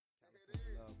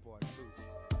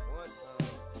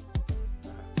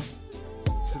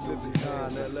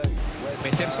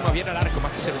Metérselo bien al arco,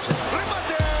 más que ser un centro.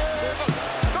 ¡Remate!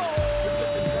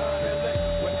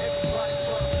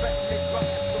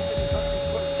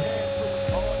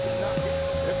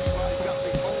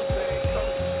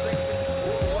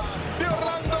 De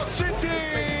Orlando City,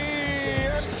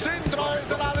 el centro es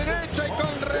de la derecha y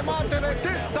con remate de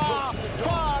testa,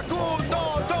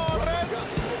 Facundo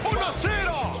Torres,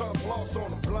 1-0.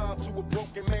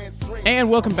 And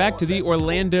welcome back to the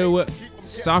Orlando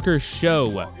Soccer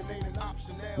Show,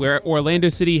 where Orlando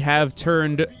City have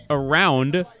turned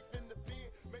around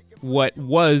what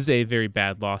was a very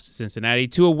bad loss to Cincinnati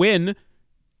to a win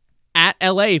at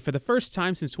LA for the first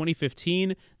time since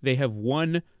 2015. They have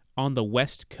won on the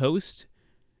West Coast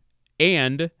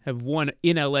and have won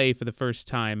in LA for the first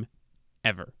time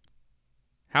ever.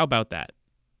 How about that?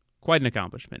 Quite an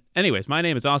accomplishment. Anyways, my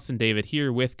name is Austin David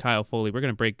here with Kyle Foley. We're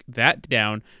going to break that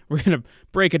down. We're going to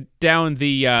break it down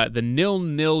the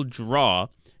 0-0 draw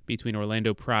between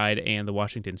Orlando Pride and the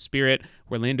Washington Spirit.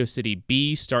 Orlando City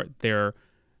B start their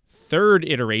third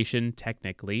iteration,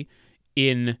 technically,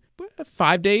 in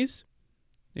 5 days.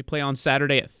 They play on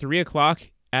Saturday at 3 o'clock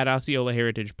at Osceola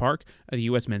Heritage Park. The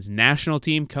U.S. men's national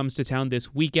team comes to town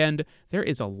this weekend. There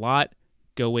is a lot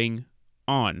going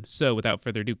on. So without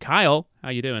further ado, Kyle, how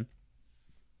you doing?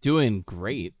 Doing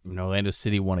great. Orlando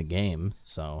City won a game,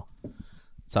 so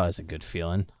it's always a good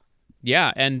feeling.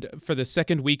 Yeah, and for the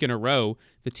second week in a row,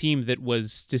 the team that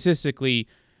was statistically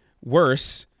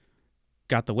worse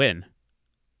got the win.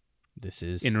 This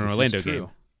is in an Orlando game.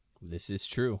 This is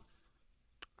true.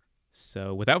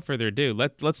 So without further ado,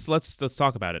 let's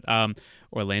talk about it.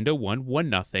 Orlando won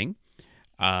 1-0.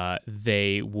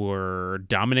 They were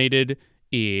dominated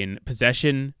in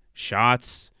possession,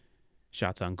 shots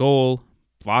on goal,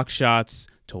 block shots,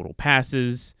 total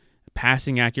passes,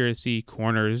 passing accuracy,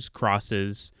 corners,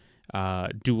 crosses,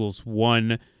 duels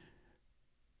won.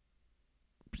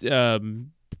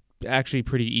 Actually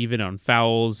pretty even on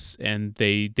fouls, and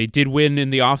they did win in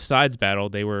the offsides battle.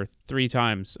 They were 3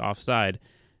 times offside.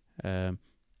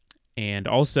 And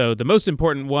also the most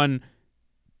important one,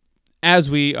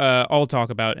 as we all talk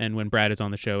about, and when Brad is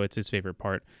on the show, it's his favorite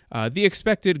part, the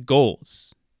expected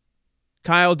goals.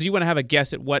 Kyle, do you want to have a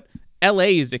guess at what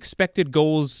LA's expected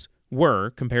goals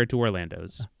were compared to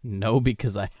Orlando's? No,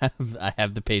 because I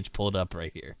have the page pulled up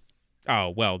right here. Oh,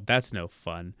 well, that's no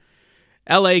fun.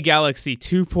 LA Galaxy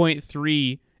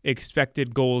 2.3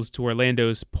 expected goals to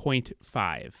Orlando's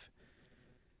 0.5.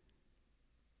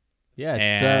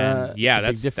 Yeah,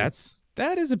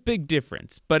 that is a big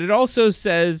difference. But it also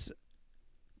says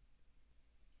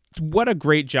what a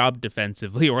great job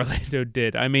defensively Orlando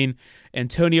did. I mean,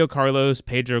 Antonio Carlos,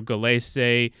 Pedro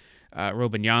Gallese,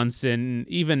 Robin Janssen,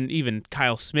 even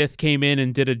Kyle Smith came in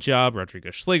and did a job.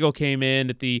 Rodrigo Schlegel came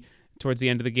in towards the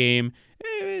end of the game.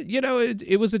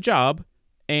 It was a job,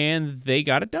 and they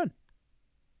got it done.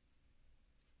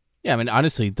 Yeah, I mean,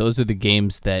 honestly, those are the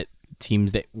games that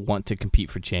teams that want to compete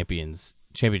for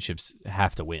championships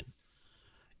have to win.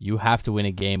 You have to win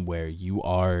a game where you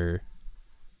are,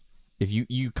 if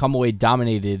you come away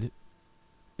dominated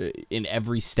in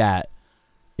every stat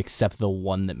except the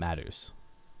one that matters.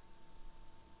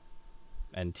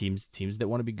 And teams that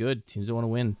want to be good, teams that want to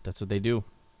win, that's what they do.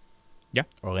 Yeah.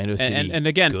 Orlando City, and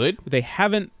again, good. They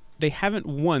haven't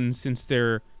won since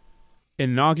their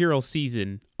inaugural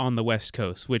season on the West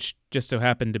Coast, which just so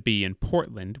happened to be in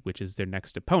Portland, which is their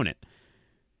next opponent.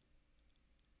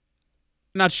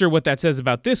 Not sure what that says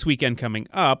about this weekend coming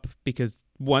up, because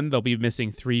one, they'll be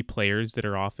missing 3 players that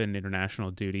are off in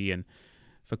international duty, and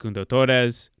Facundo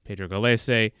Torres, Pedro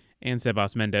Gallese, and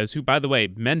Sebas Mendez, who, by the way,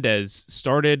 Mendez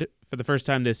started for the first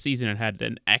time this season and had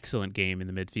an excellent game in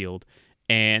the midfield.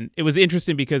 And it was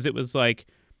interesting because it was like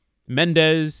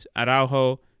Mendez,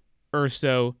 Araujo,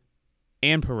 Urso,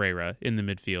 and Pareja in the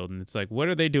midfield. And it's like, what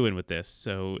are they doing with this?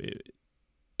 So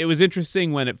it was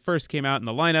interesting when it first came out in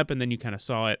the lineup, and then you kind of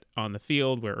saw it on the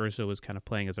field where Urso was kind of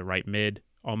playing as a right mid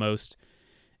almost.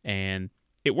 And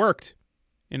it worked.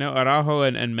 Araujo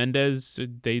and Mendez,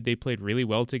 they played really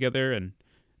well together, and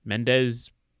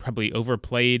Mendez probably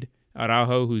overplayed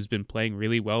Araujo, who's been playing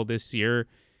really well this year.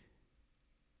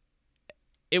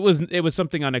 It was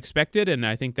something unexpected, and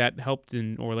I think that helped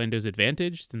in Orlando's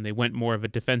advantage. Then they went more of a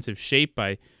defensive shape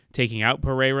by taking out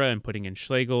Pareja and putting in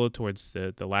Schlegel towards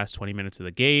the last 20 minutes of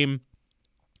the game.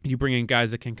 You bring in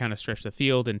guys that can kind of stretch the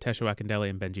field, and Tesho Akindele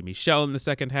and Benji Michel in the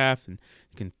second half, and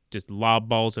you can just lob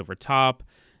balls over top,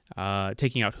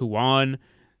 taking out Juan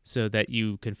so that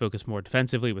you can focus more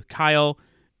defensively with Kyle.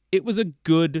 It was a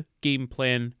good game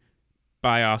plan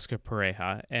by Oscar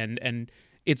Pareja, and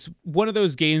it's one of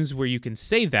those games where you can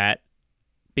say that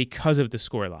because of the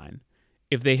scoreline.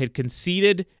 If they had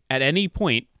conceded at any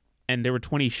point, and there were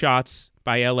 20 shots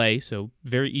by LA, so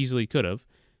very easily could have,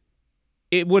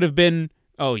 it would have been,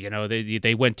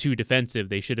 they went too defensive.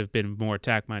 They should have been more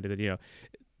attack-minded.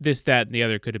 This, that, and the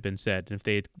other could have been said. And if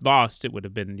they had lost, it would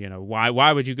have been,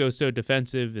 why would you go so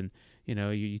defensive? And,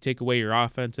 you take away your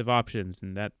offensive options,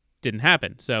 and that didn't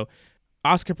happen. So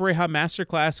Oscar Pareja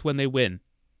masterclass when they win.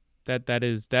 That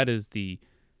is the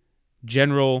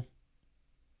general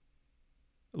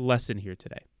lesson here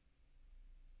today.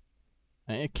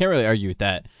 I can't really argue with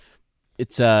that.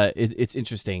 It's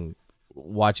interesting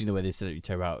watching the way they set up. You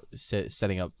talk about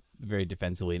setting up very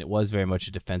defensively, and it was very much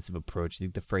a defensive approach. I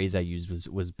think the phrase I used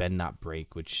was bend not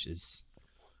break, which is,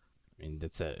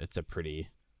 it's a pretty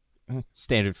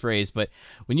standard phrase. But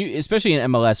when you, especially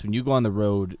in MLS, when you go on the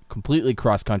road completely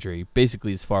cross country,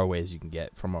 basically as far away as you can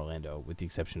get from Orlando, with the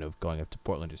exception of going up to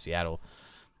Portland or Seattle,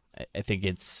 I think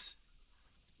it's,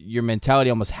 your mentality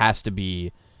almost has to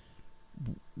be,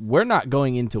 we're not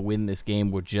going in to win this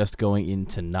game. We're just going in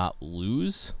to not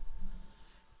lose.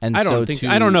 And I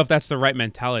don't know if that's the right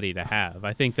mentality to have.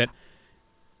 I think that,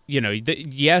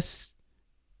 yes,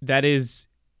 that is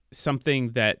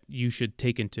something that you should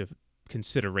take into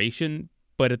consideration,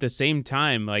 but at the same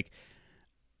time,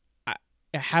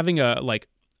 having a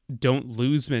don't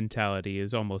lose mentality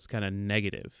is almost kind of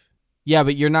negative. Yeah,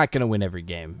 but you're not going to win every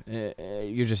game.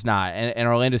 You're just not. And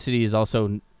Orlando City is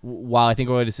also, while I think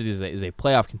Orlando City is a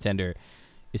playoff contender,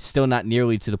 it's still not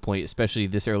nearly to the point, especially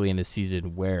this early in the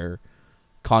season, where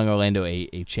calling Orlando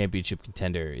a championship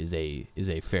contender is a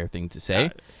fair thing to say.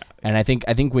 And I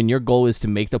think when your goal is to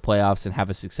make the playoffs and have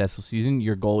a successful season,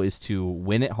 your goal is to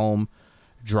win at home,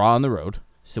 draw on the road,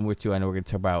 similar to, I know we're going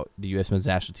to talk about the U.S. men's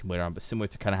national team later on, but similar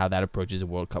to kind of how that approaches a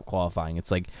World Cup qualifying.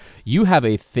 It's like, you have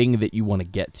a thing that you want to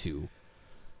get to.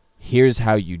 Here's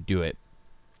how you do it.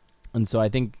 And so I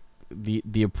think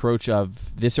the approach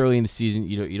of this early in the season,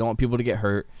 you don't want people to get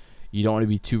hurt. You don't want to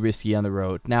be too risky on the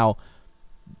road. Now,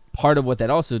 part of what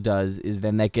that also does is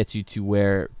then that gets you to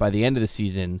where by the end of the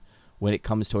season, when it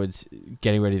comes towards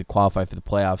getting ready to qualify for the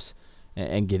playoffs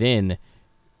and get in,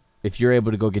 if you're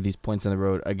able to go get these points on the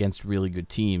road against really good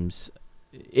teams,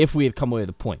 if we had come away with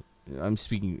a point, I'm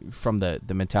speaking from the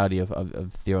mentality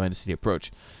of the Orlando City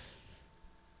approach,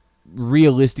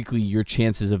 realistically, your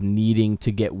chances of needing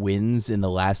to get wins in the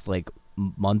last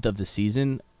month of the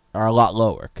season are a lot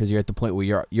lower, because you're at the point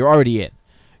where you're already in.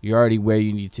 You're already where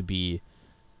you need to be.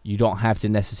 You don't have to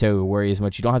necessarily worry as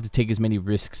much. You don't have to take as many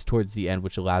risks towards the end,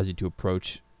 which allows you to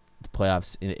approach the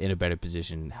playoffs in a better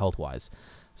position health-wise.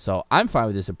 So I'm fine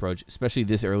with this approach, especially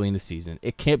this early in the season.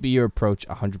 It can't be your approach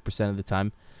 100% of the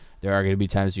time. There are going to be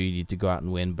times where you need to go out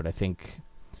and win, but I think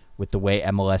with the way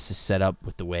MLS is set up,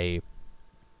 with the way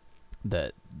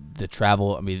the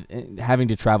travel, having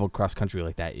to travel cross-country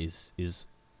like that is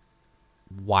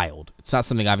wild. It's not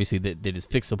something, obviously, that is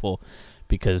fixable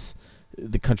because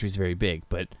the country's very big,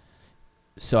 but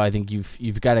so I think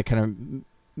you've got to kind of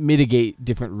mitigate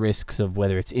different risks of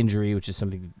whether it's injury, which is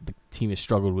something the team has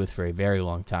struggled with for a very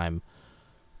long time,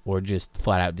 or just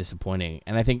flat out disappointing.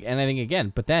 And I think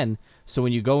again, but then, so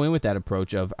when you go in with that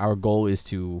approach of our goal is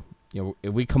to,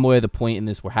 if we come away with a point in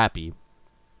this, we're happy.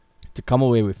 To come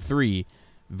away with 3,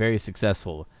 very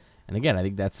successful. And again, I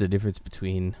think that's the difference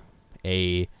between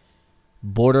a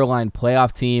borderline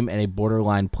playoff team and a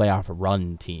borderline playoff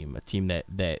run team, a team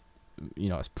that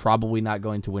is probably not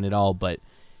going to win it all, but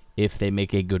if they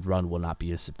make a good run, will not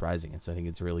be as surprising. And so I think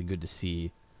it's really good to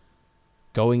see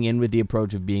going in with the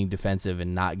approach of being defensive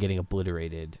and not getting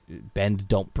obliterated. Bend,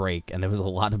 don't break, and there was a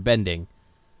lot of bending.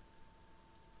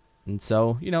 And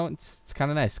so, it's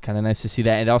kind of nice. Kind of nice to see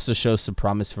that. It also shows some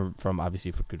promise from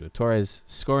obviously Facundo Torres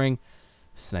scoring.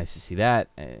 It's nice to see that.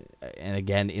 And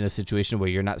again, in a situation where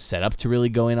you're not set up to really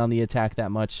go in on the attack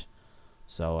that much.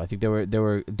 So I think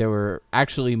there were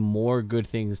actually more good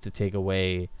things to take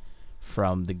away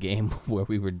from the game where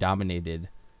we were dominated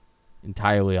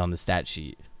entirely on the stat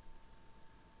sheet.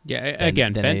 Yeah,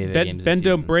 again, bend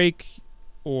don't break,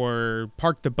 or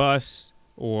park the bus,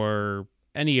 or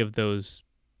any of those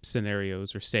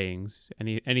scenarios or sayings.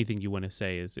 Anything you want to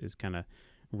say is kind of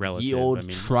relative. The old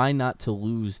try not to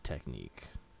lose technique.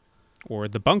 Or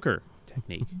the bunker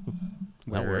technique,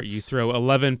 where you throw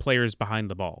 11 players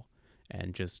behind the ball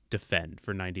and just defend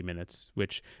for 90 minutes,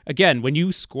 which, again, when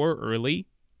you score early,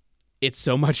 it's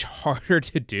so much harder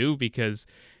to do because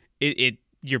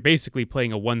you're basically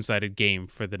playing a one-sided game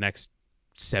for the next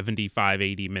 75,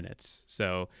 80 minutes.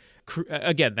 So,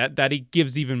 again, that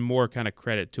gives even more kind of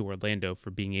credit to Orlando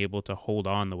for being able to hold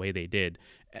on the way they did.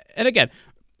 And again,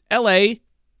 LA,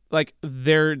 like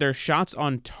their shots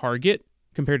on target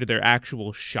compared to their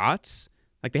actual shots,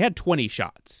 like they had 20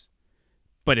 shots.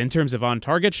 But in terms of on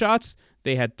target shots,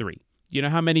 they had 3. You know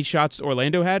how many shots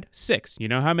Orlando had? 6. You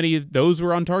know how many of those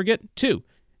were on target? 2.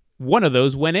 One of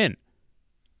those went in.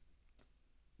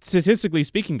 Statistically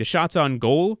speaking, the shots on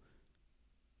goal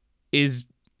is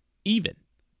even.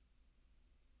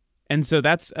 And so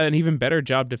that's an even better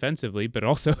job defensively, but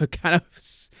also kind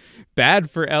of bad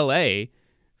for LA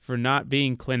for not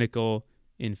being clinical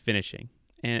in finishing.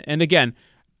 And again,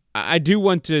 I do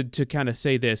want to kind of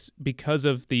say this because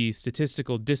of the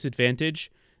statistical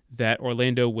disadvantage that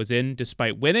Orlando was in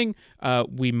despite winning,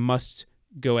 we must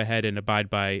go ahead and abide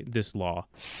by this law.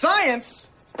 Science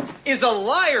is a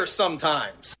liar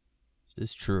sometimes. This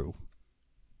is true.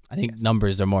 I think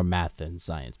numbers are more math than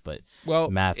science, but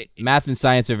math and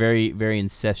science are very, very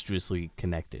incestuously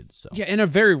connected. So yeah, in a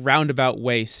very roundabout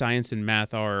way, science and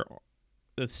math are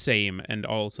the same and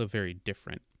also very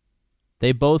different.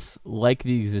 They both, like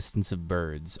the existence of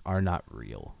birds, are not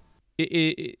real.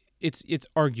 It's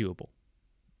arguable.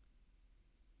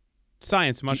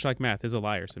 Science, much like math, is a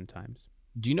liar sometimes.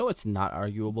 Do you know what's not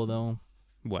arguable, though?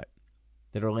 What?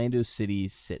 That Orlando City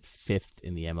sit 5th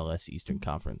in the MLS Eastern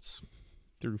Conference.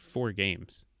 Through 4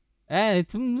 games. It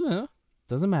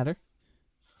doesn't matter.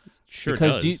 Sure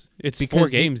does. It's 4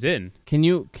 games in. Can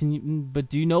you? But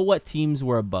do you know what teams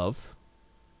were above?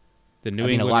 The New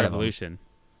England Revolution.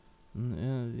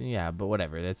 Yeah, but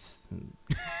whatever. That's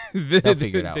they'll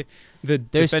figure it out. The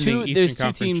defending Eastern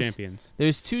Conference champions.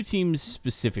 There's 2 teams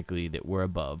specifically that were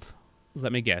above.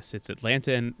 Let me guess. It's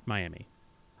Atlanta and Miami.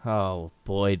 Oh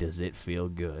boy, does it feel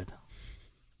good!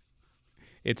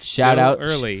 It's shout out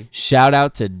early. Shout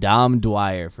out to Dom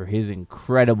Dwyer for his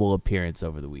incredible appearance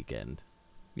over the weekend.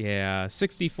 Yeah,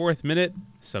 64th minute,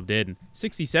 subbed in.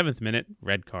 67th minute,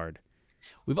 red card.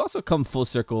 We've also come full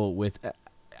circle with.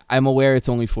 I'm aware it's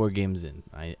only 4 games in.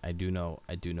 I do know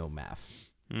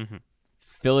math. Mm-hmm.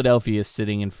 Philadelphia is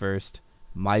sitting in first.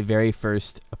 My very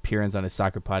first appearance on a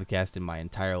soccer podcast in my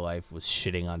entire life was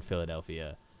shitting on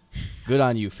Philadelphia. Good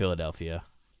on you, Philadelphia.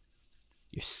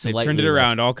 They've turned it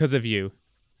around all because of you.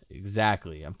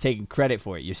 Exactly. I'm taking credit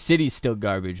for it. Your city's still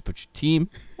garbage, but your team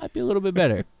might be a little bit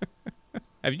better.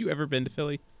 Have you ever been to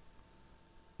Philly?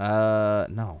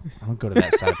 No. I don't go to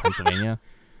that side of Pennsylvania.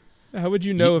 How would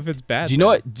you know if it's bad? Do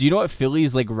you know what Philly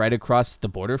is like right across the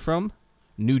border from?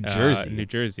 New Jersey. New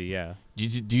Jersey, yeah.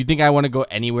 Do you think I want to go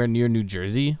anywhere near New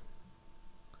Jersey?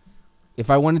 If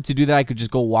I wanted to do that, I could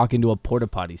just go walk into a porta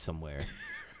potty somewhere.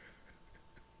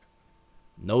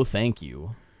 No, thank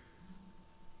you.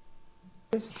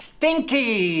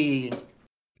 Stinky.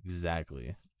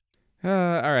 Exactly. All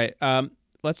right.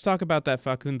 Let's talk about that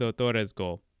Facundo Torres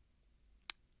goal.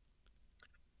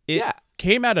 It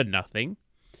came out of nothing.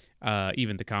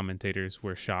 Even the commentators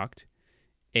were shocked.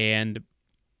 And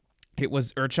it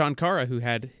was Ercan Kara who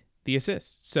had the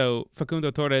assist. So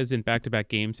Facundo Torres in back-to-back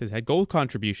games has had goal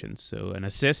contributions. So an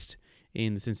assist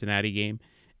in the Cincinnati game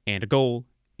and a goal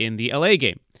in the LA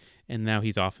game. And now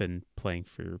he's often playing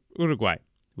for Uruguay,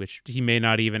 which he may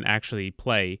not even actually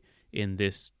play in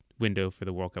this window for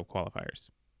the World Cup qualifiers.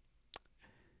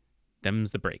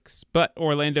 Them's the breaks. But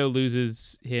Orlando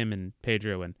loses him and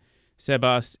Pedro and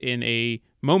Sebas in a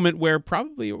moment where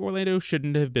probably Orlando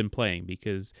shouldn't have been playing,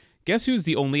 because guess who's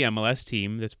the only MLS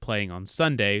team that's playing on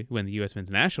Sunday when the U.S.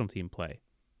 men's national team play?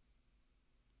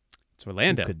 It's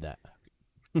Orlando. Who could that?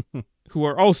 Who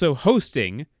are also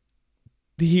hosting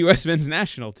the U.S. men's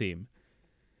national team.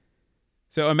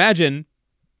 So imagine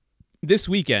this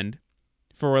weekend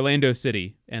for Orlando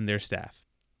City and their staff.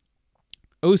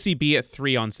 OCB at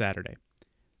 3 on Saturday.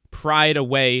 Pride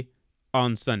away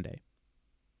on Sunday.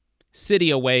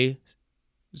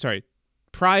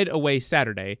 Pride away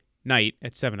Saturday night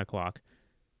at 7 o'clock.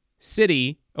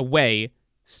 City away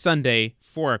Sunday,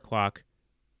 4 o'clock.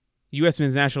 U.S.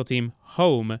 men's national team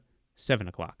home, 7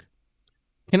 o'clock.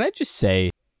 Can I just say,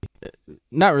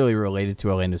 not really related to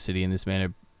Orlando City in this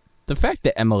manner, the fact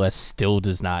that MLS still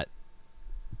does not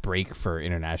break for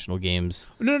international games.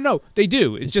 No. They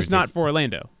do. It's just ridiculous. Not for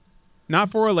Orlando. Not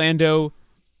for Orlando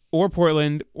or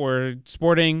Portland or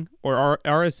Sporting or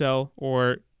RSL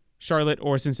or Charlotte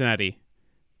or Cincinnati.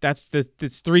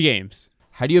 It's 3 games.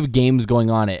 How do you have games going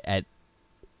on at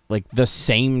like the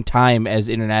same time as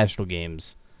international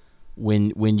games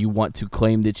when you want to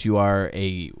claim that you are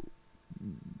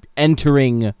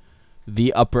entering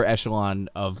the upper echelon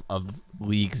of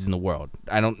leagues in the world?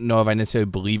 I don't know if I necessarily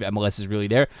believe MLS is really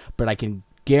there, but I can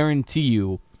guarantee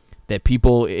you that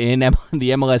people in the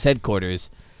MLS headquarters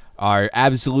are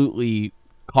absolutely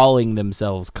calling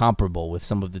themselves comparable with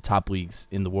some of the top leagues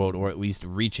in the world, or at least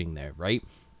reaching there, right?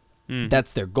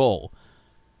 That's their goal.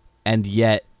 And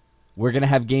yet, we're going to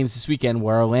have games this weekend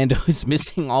where Orlando is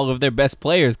missing all of their best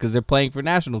players because they're playing for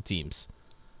national teams.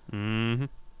 Mm-hmm.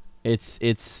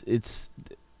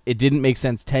 It didn't make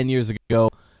sense 10 years ago,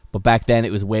 but back then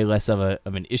it was way less of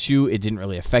an issue. It didn't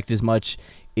really affect as much.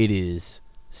 It is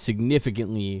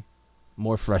significantly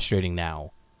more frustrating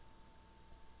now.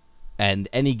 And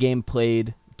any game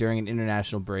played during an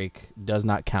international break does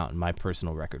not count in my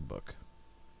personal record book.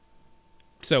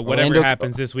 So whatever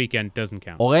happens this weekend doesn't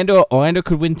count. Orlando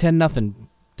could win 10-0.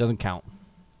 Doesn't count.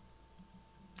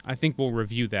 I think we'll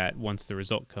review that once the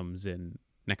result comes in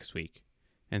next week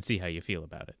and see how you feel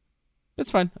about it.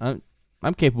 That's fine.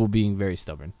 I'm capable of being very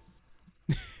stubborn.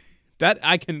 That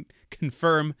I can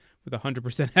confirm with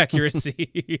 100%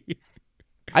 accuracy.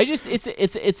 It's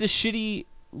a shitty,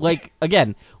 like,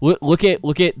 again, look at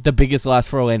the biggest loss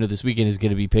for Orlando this weekend is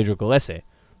going to be Pedro Gallese,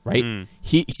 right?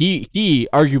 He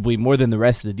arguably more than the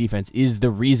rest of the defense is the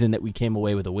reason that we came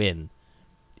away with a win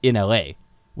in LA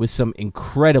with some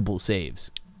incredible saves.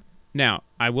 Now,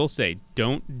 I will say,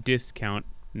 don't discount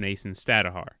Mason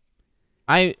Stadahar.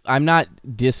 I'm not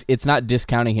it's not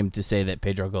discounting him to say that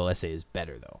Pedro Gallese is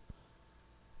better though.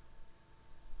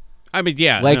 I mean,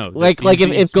 yeah,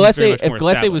 if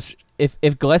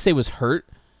Gallese was hurt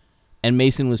and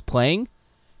Mason was playing,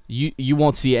 you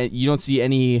don't see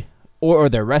any or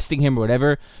they're resting him or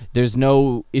whatever. There's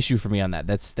no issue for me on that.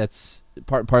 That's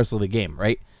part and parcel of the game,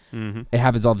 right? Mm-hmm. It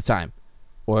happens all the time.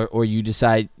 Or you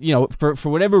decide, for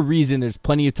whatever reason, there's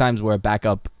plenty of times where a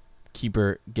backup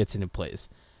keeper gets in and plays.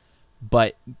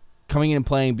 But coming in and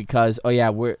playing because,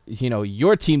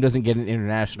 your team doesn't get an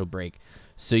international break,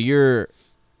 so you're,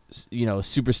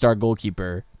 superstar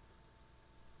goalkeeper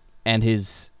and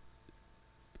his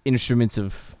instruments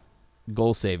of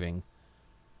goal saving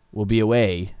will be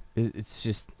away. It's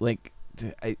just like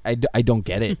I don't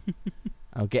get it.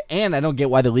 I don't get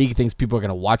why the league thinks people are going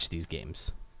to watch these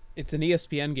games. It's an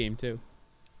ESPN game too,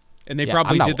 and they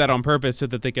probably did that on purpose so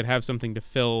that they could have something to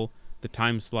fill the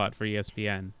time slot for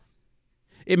ESPN.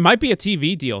 It might be a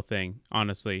TV deal thing,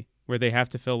 honestly, where they have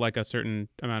to fill like a certain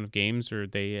amount of games, or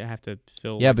they have to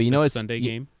fill but it's Sunday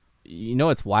game.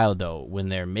 It's wild though when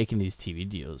they're making these TV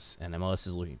deals and MLS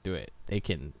is looking through it. They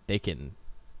can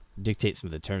dictate some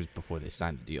of the terms before they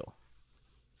sign the deal,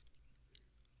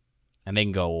 and they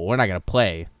can go, well, we're not going to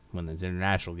play when there's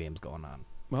international games going on.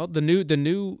 Well, the new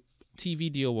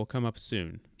TV deal will come up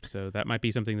soon, so that might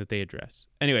be something that they address.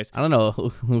 Anyways, I don't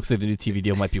know. Looks like the new TV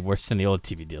deal might be worse than the old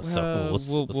TV deal, so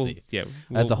we'll see. Yeah,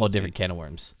 that's a whole different can of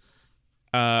worms.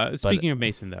 Speaking of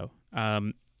Mason, though,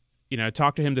 I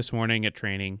talked to him this morning at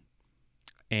training,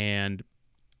 and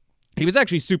he was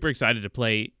actually super excited to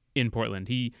play in Portland.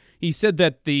 He said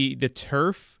that the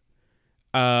turf,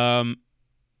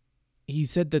 he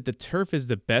said that the turf is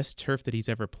the best turf that he's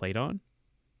ever played on,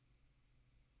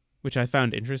 which I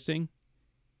found interesting.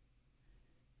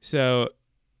 So,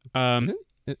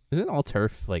 isn't all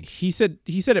turf like? He said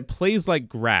it plays like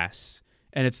grass,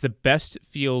 and it's the best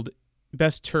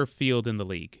turf field in the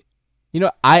league.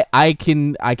 I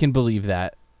can believe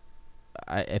that.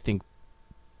 I think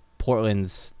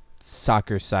Portland's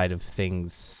soccer side of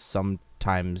things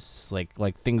sometimes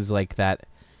like things like that.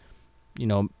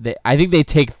 I think they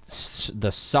take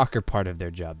the soccer part of their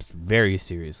jobs very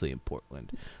seriously in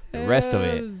Portland. The rest of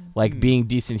it, like being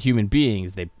decent human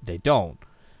beings, they don't.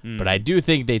 But I do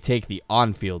think they take the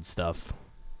on-field stuff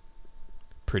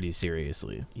pretty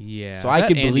seriously. Yeah. So I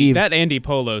can believe that Andy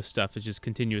Polo stuff is just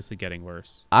continuously getting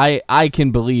worse. I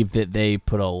can believe that they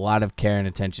put a lot of care and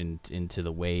attention into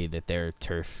the way that their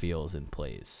turf feels and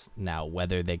plays. Now,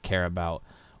 whether they care about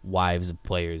wives of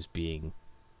players being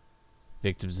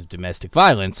victims of domestic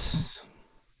violence,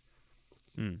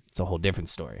 it's a whole different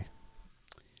story.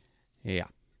 Yeah.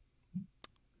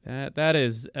 That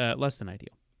is less than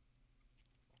ideal.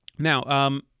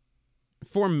 Now,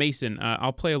 for Mason,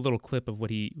 I'll play a little clip of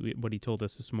what he told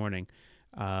us this morning,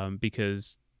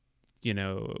 because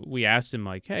we asked him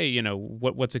like, hey,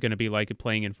 what's it going to be like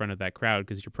playing in front of that crowd,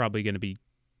 because you're probably going to be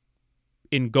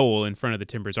in goal in front of the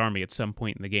Timbers Army at some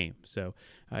point in the game. So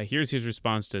here's his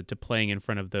response to playing in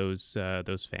front of those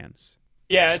fans.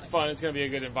 Yeah, it's fun. It's going to be a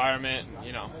good environment.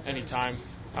 Anytime.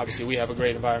 Obviously, we have a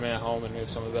great environment at home, and we have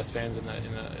some of the best fans in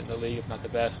the league, if not the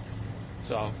best.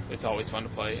 So it's always fun to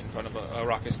play in front of a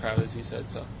raucous crowd, as he said.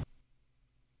 So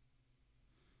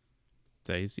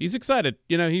he's excited.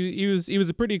 He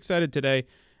was pretty excited today.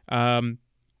 And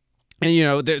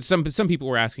there's some people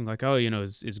were asking like, oh,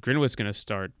 is Grinwis going to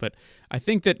start? But I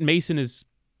think that Mason has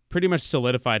pretty much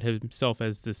solidified himself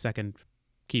as the second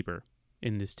keeper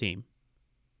in this team.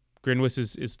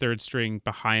 Grinwis is third string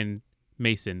behind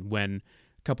Mason when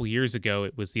A couple years ago,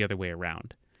 it was the other way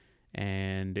around.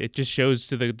 And it just shows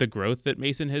to the growth that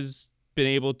Mason has been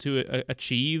able to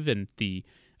achieve and the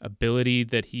ability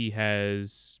that he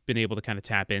has been able to kind of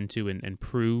tap into and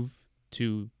prove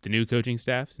to the new coaching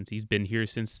staff, since he's been here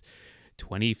since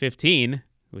 2015,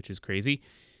 which is crazy.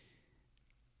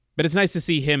 But it's nice to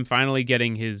see him finally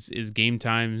getting his game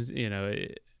times.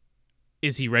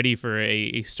 Is he ready for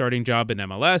a starting job in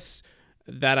MLS?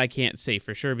 That I can't say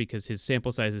for sure because his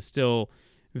sample size is still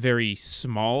very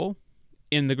small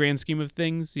in the grand scheme of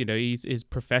things. His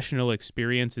professional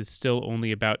experience is still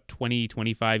only about 20,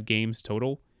 25 games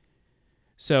total.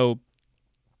 So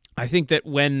I think that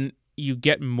when you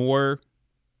get more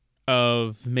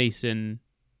of Mason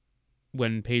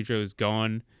when Pedro's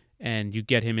gone and you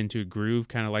get him into a groove,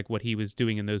 kind of like what he was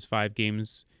doing in those 5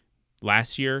 games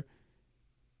last year,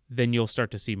 then you'll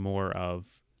start to see more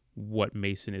of what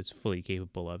Mason is fully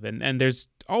capable of. And there's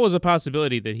always a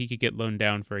possibility that he could get loaned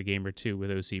down for a game or two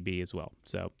with OCB as well.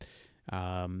 So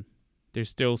there's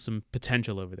still some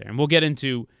potential over there. And we'll get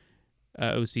into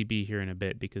OCB here in a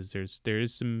bit because there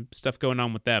is some stuff going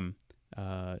on with them.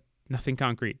 Nothing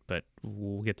concrete, but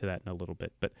we'll get to that in a little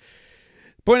bit. But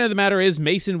point of the matter is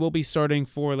Mason will be starting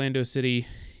for Orlando City,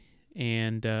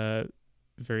 and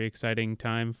very exciting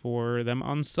time for them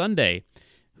on Sunday,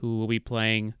 who will be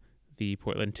playing the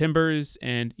Portland Timbers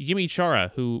and Yimi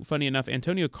Chara, who, funny enough,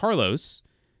 Antonio Carlos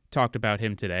talked about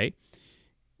him today.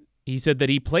 He said that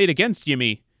he played against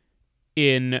Yimi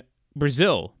in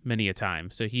Brazil many a time,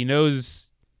 so he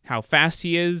knows how fast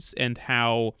he is and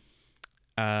how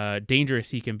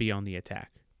dangerous he can be on the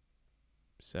attack.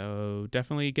 So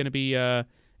definitely going to be an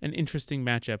interesting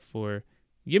matchup for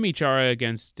Yimi Chara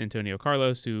against Antonio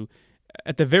Carlos, who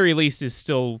at the very least is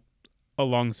still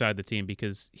alongside the team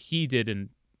because he did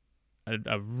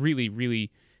a really,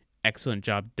 really excellent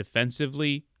job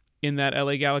defensively in that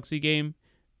LA Galaxy game.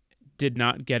 Did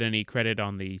not get any credit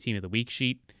on the Team of the Week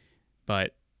sheet,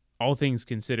 but all things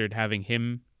considered, having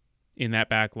him in that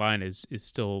back line is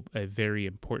still a very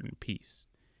important piece.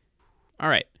 All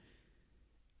right.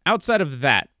 Outside of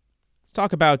that, let's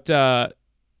talk about a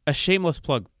shameless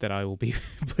plug that I will be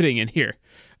putting in here.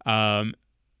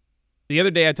 The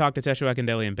other day I talked to Tesho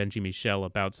Akindele and Benji Michel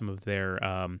about some of their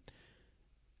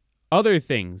other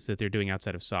things that they're doing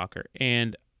outside of soccer.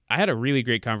 And I had a really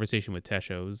great conversation with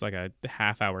Tesho. It was like a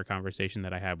half-hour conversation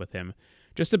that I had with him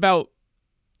just about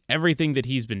everything that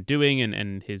he's been doing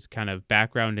and his kind of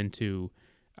background into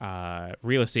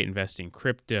real estate investing,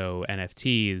 crypto,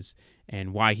 NFTs,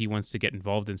 and why he wants to get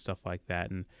involved in stuff like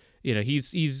that. And,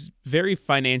 he's very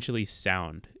financially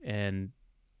sound, and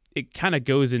it kind of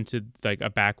goes into like a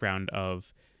background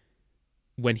of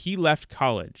when he left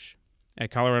college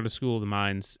at Colorado School of the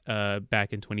Mines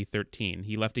back in 2013.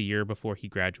 He left a year before he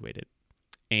graduated,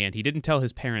 and he didn't tell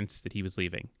his parents that he was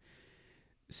leaving.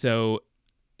 So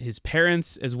his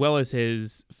parents, as well as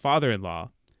his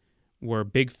father-in-law, were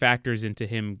big factors into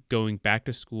him going back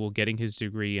to school, getting his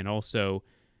degree, and also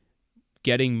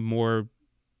getting more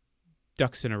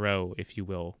ducks in a row, if you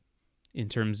will, in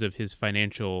terms of his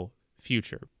financial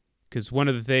future. Because one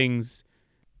of the things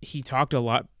he talked a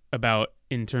lot about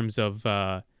in terms of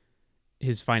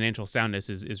his financial soundness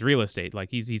is real estate. Like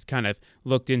he's kind of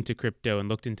looked into crypto and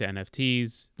looked into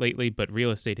NFTs lately, but real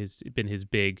estate has been his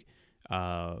big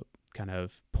kind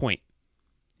of point.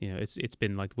 It's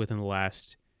been like within the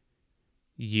last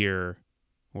year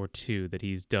or two that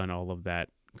he's done all of that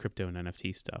crypto and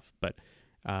NFT stuff. But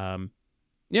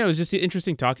it was just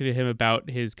interesting talking to him about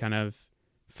his kind of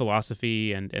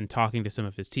philosophy and talking to some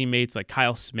of his teammates like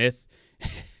Kyle Smith.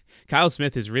 Kyle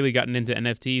Smith has really gotten into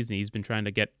NFTs, and he's been trying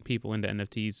to get people into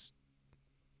NFTs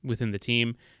within the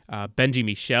team. Benji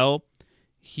Michel,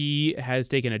 he has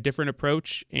taken a different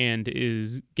approach and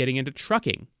is getting into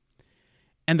trucking.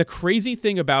 And the crazy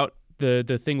thing about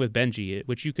the thing with Benji,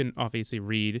 which you can obviously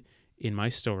read in my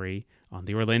story on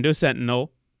the Orlando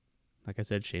Sentinel, like I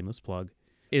said, shameless plug,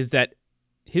 is that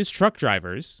his truck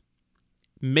drivers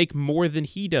make more than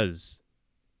he does,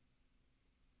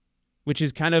 which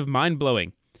is kind of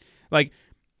mind-blowing. Like,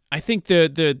 I think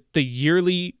the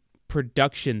yearly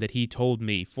production that he told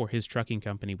me for his trucking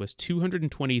company was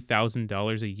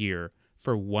 $220,000 a year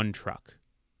for one truck.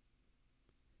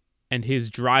 And his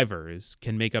drivers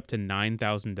can make up to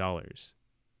 $9,000.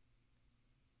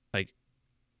 Like,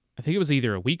 I think it was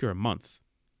either a week or a month.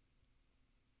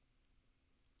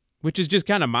 Which is just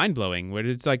kind of mind-blowing, where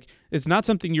it's like, it's not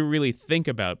something you really think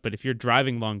about, but if you're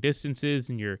driving long distances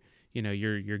and you're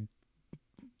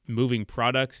moving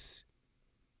products,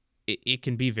 it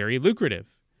can be very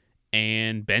lucrative.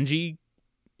 And Benji,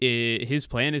 his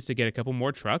plan is to get a couple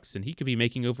more trucks, and he could be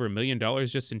making over $1 million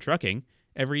just in trucking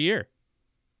every year.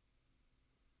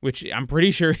 which I'm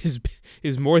pretty sure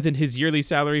is more than his yearly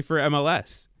salary for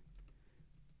MLS.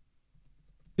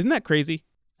 Isn't that crazy?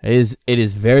 It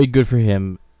is very good for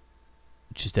him,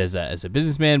 just as a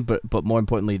businessman, but more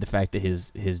importantly, the fact that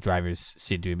his drivers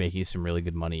seem to be making some really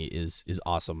good money is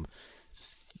awesome.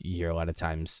 You hear a lot of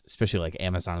times, especially like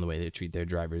Amazon, the way they treat their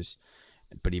drivers.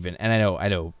 But even, and I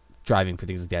know driving for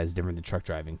things like that is different than truck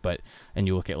driving, and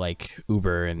you look at like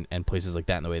Uber and places like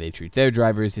that and the way they treat their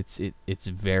drivers, it's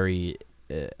very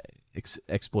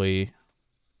exploit.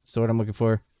 So what I'm looking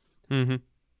for? Mm-hmm.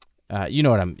 You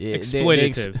know what I'm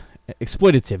exploitative.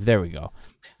 Exploitative. There we go.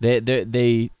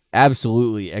 They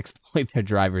absolutely exploit their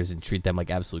drivers and treat them like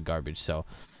absolute garbage. So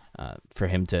for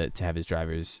him to have his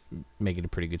drivers making a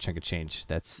pretty good chunk of change,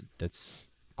 that's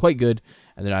quite good.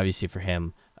 And then obviously for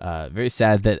him, very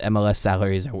sad that MLS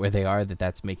salaries are where they are.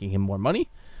 That's making him more money.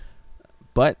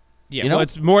 But yeah, well,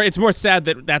 it's more sad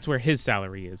that that's where his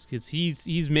salary is, because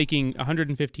he's making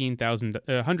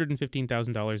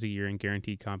 $115,000 a year in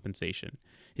guaranteed compensation.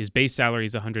 His base salary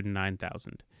is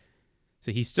 $109,000.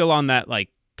 So he's still on that like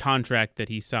contract that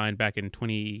he signed back in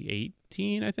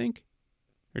 2018, I think,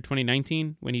 or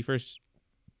 2019 when he first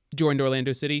joined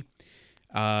Orlando City.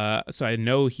 So I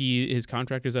know his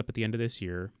contract is up at the end of this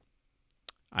year.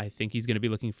 I think he's going to be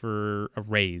looking for a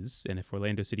raise, and if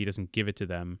Orlando City doesn't give it to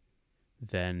them,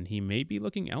 then he may be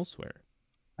looking elsewhere.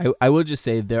 I will just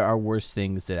say there are worse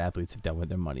things that athletes have done with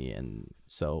their money, and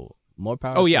so more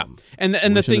power. Oh yeah, to them.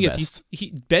 and the thing is,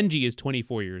 Benji is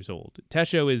 24 years old.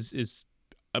 Tesho is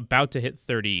about to hit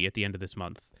 30 at the end of this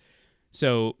month.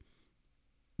 So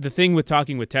the thing with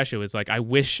talking with Tesho is like, I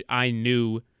wish I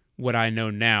knew what I know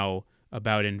now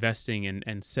about investing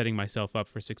and setting myself up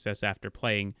for success after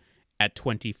playing at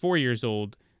 24 years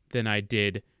old than I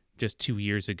did just 2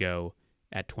 years ago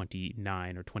at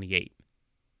 29 or 28.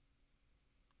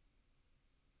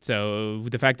 So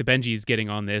the fact that Benji is getting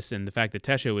on this, and the fact that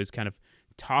Tesho is kind of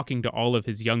talking to all of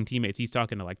his young teammates, he's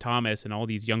talking to like Thomas and all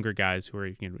these younger guys who are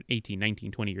 18,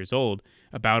 19, 20 years old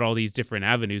about all these different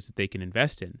avenues that they can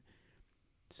invest in.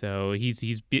 So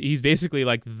he's basically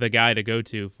like the guy to go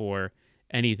to for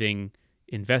anything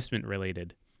investment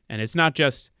related. And it's not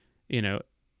just,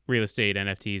 real estate,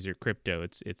 NFTs, or crypto.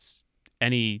 It's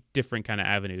any different kind of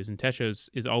avenues. And Tesho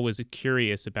is always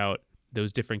curious about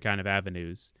those different kind of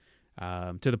avenues,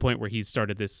 to the point where he's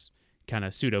started this kind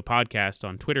of pseudo podcast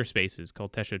on Twitter Spaces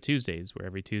called Tesho Tuesdays, where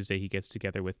every Tuesday he gets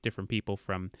together with different people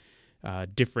from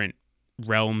different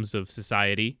realms of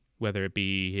society, whether it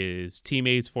be his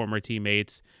teammates, former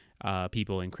teammates,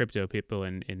 people in crypto, people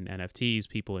in NFTs,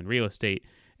 people in real estate,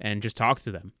 and just talks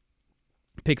to them,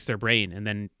 picks their brain, and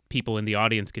then people in the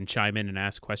audience can chime in and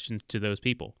ask questions to those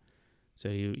people. So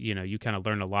you kind of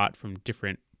learn a lot from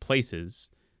different places,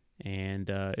 and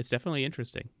it's definitely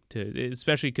interesting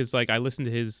especially because like I listened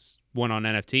to his one on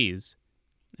NFTs,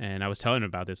 and I was telling him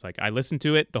about this. Like I listened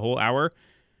to it the whole hour.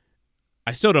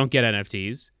 I still don't get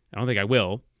NFTs. I don't think I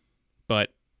will,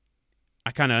 but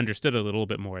I kind of understood a little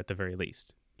bit more at the very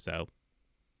least. So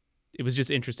it was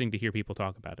just interesting to hear people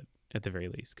talk about it at the very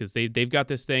least, because they've got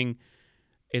this thing.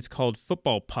 It's called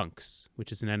Football Punks,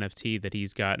 which is an NFT that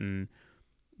he's gotten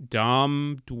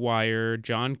Dom Dwyer,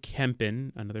 John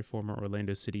Kempen, another former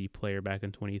Orlando City player back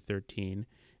in 2013,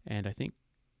 and I think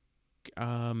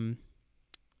a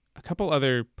couple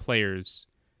other players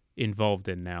involved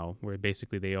in now, where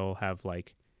basically they all have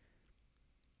like,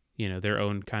 their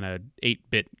own kind of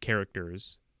 8-bit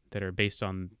characters that are based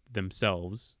on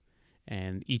themselves,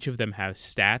 and each of them have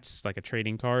stats like a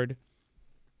trading card.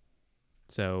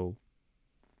 So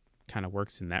kind of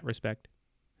works in that respect.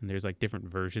 And there's like different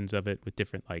versions of it with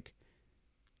different like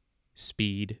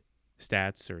speed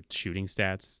stats or shooting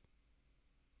stats.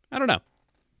 I don't know.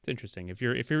 It's interesting. If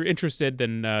you're interested,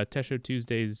 then Tesho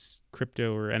Tuesday's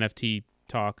crypto or NFT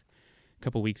talk a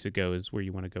couple weeks ago is where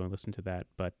you want to go and listen to that.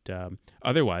 But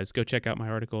otherwise, go check out my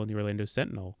article in the Orlando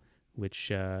Sentinel,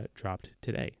 which dropped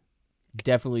today.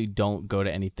 Definitely don't go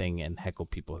to anything and heckle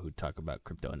people who talk about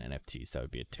crypto and NFTs. That would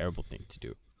be a terrible thing to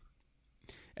do.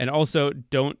 And also,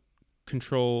 don't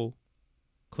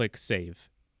click save.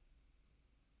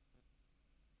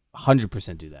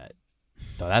 100% do that.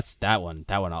 No, that's that one.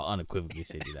 That one I'll unequivocally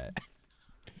say do that.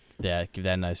 Yeah, give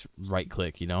that a nice right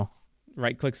click,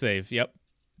 Right click save. Yep.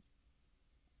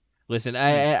 Listen,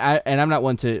 I'm not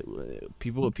one to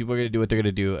people are going to do what they're going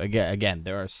to do. Again,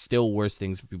 there are still worse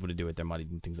things for people to do with their money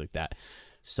and things like that.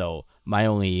 So my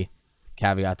only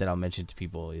caveat that I'll mention to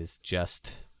people is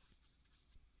just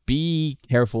be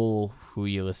careful who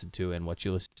you listen to and what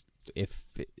you listen to. If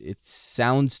it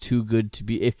sounds too good to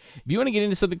be, if you want to get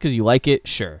into something because you like it,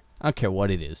 sure. I don't care what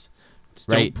it is.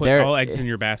 Don't put all eggs in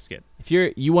your basket. If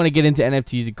you want to get into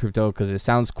NFTs and crypto because it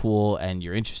sounds cool and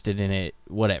you're interested in it,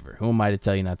 whatever. Who am I to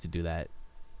tell you not to do that?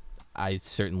 I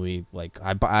certainly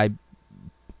I buy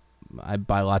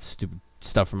lots of stupid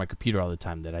stuff for my computer all the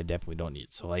time that I definitely don't need.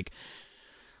 So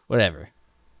whatever.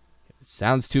 It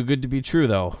sounds too good to be true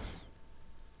though.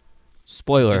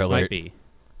 Spoiler alert. Might be.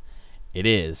 It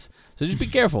is. So just be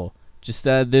careful. Just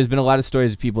there's been a lot of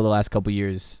stories of people the last couple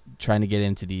years trying to get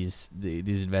into these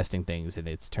investing things, and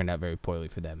it's turned out very poorly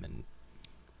for them. And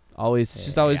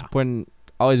always important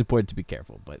to be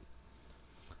careful. But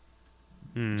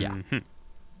yeah.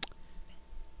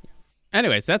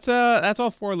 Anyways, that's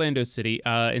all for Orlando City.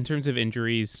 In terms of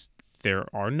injuries, there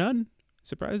are none.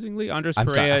 Surprisingly, Andres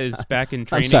Pareja is back in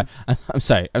training. I'm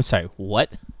sorry.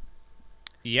 What?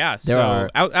 Yeah.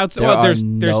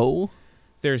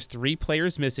 There's 3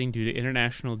 players missing due to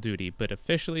international duty, but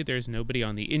officially there's nobody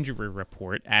on the injury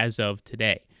report as of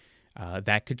today.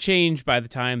 That could change by the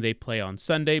time they play on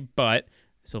Sunday, but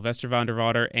Sylvester van der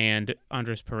Vader and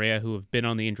Andres Pareja, who have been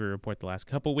on the injury report the last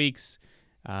couple weeks,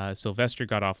 Sylvester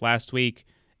got off last week,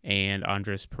 and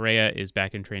Andres Pareja is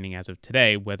back in training as of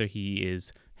today. Whether he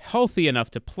is healthy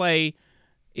enough to play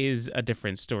is a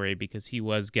different story because he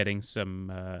was getting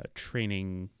some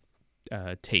training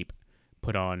tape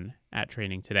put on at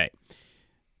training today.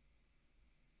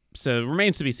 So it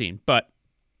remains to be seen, but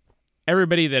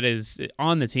everybody that is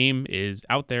on the team is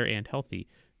out there and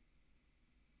healthy-ish.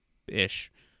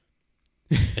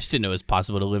 I just didn't know it was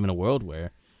possible to live in a world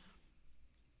where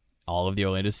all of the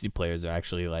Orlando City players are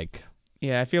actually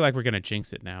Yeah, I feel like we're going to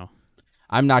jinx it now.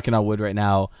 I'm knocking on wood right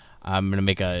now. I'm going to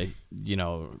make a,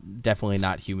 definitely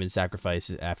not human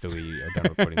sacrifice after we are done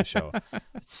recording the show.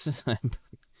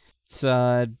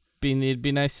 It'd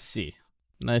be nice to see.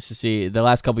 Nice to see. The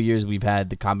last couple of years, we've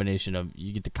had the combination of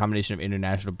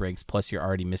international breaks, plus you're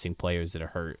already missing players that are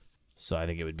hurt. So I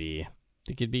think it'd be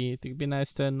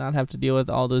nice to not have to deal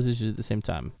with all those issues at the same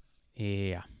time.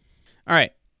 Yeah. All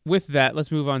right. With that,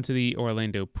 let's move on to the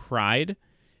Orlando Pride,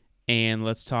 and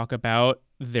let's talk about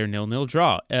their 0-0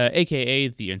 draw, a.k.a.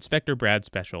 the Inspector Brad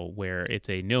special, where it's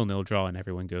a 0-0 draw and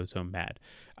everyone goes home mad.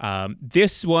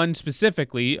 This one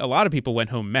specifically, a lot of people went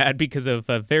home mad because of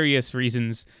various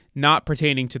reasons not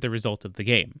pertaining to the result of the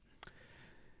game.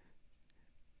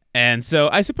 And so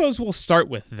I suppose we'll start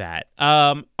with that.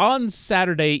 On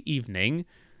Saturday evening,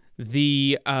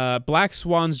 the Black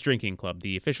Swans Drinking Club,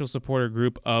 the official supporter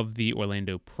group of the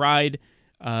Orlando Pride,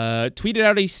 tweeted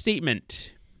out a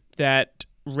statement that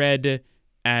read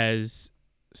as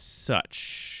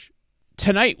such.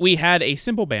 Tonight we had a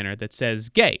simple banner that says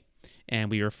gay,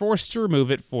 and we were forced to remove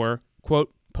it for,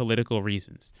 quote, political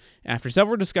reasons. After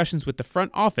several discussions with the front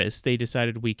office, they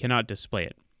decided we cannot display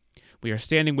it. We are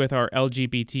standing with our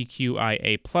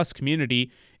LGBTQIA plus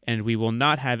community, and we will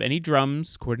not have any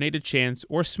drums, coordinated chants,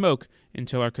 or smoke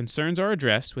until our concerns are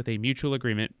addressed with a mutual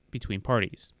agreement between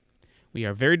parties. We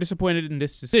are very disappointed in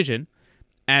this decision,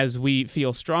 as we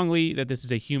feel strongly that this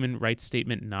is a human rights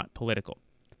statement, not political.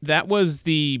 That was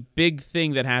the big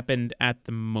thing that happened at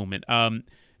the moment.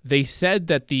 They said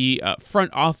that the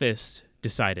front office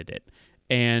decided it.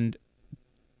 And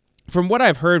from what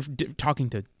I've heard, talking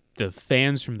to the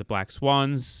fans from the Black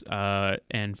Swans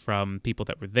and from people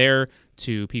that were there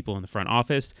to people in the front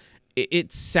office,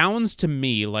 it sounds to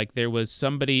me like there was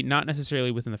somebody, not necessarily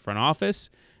within the front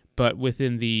office, but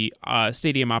within the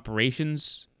stadium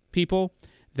operations people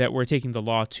that were taking the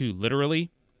law too literally.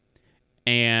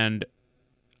 And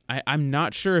I'm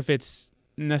not sure if it's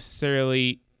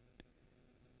necessarily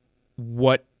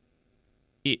what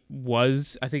it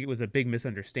was. I think it was a big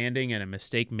misunderstanding and a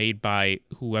mistake made by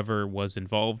whoever was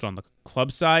involved on the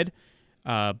club side.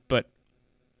 But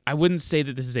I wouldn't say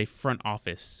that this is a front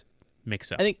office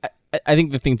mix-up. I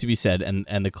think the thing to be said,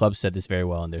 and the club said this very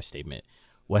well in their statement,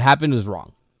 what happened was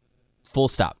wrong. Full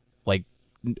stop.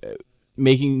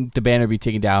 Making the banner be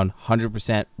taken down,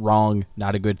 100% wrong,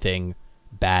 not a good thing,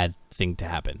 bad thing to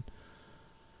happen.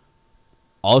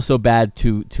 Also bad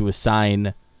to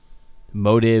assign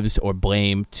motives or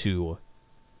blame to,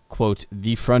 quote,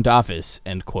 the front office,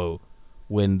 end quote,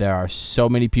 when there are so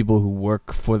many people who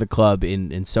work for the club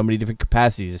in so many different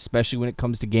capacities, especially when it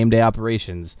comes to game day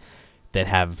operations, that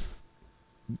have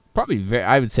probably,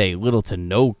 I would say, little to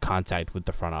no contact with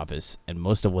the front office, and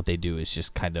most of what they do is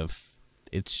just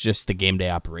it's just the game day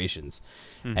operations,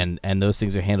 and those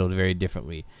things are handled very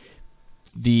differently.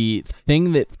 The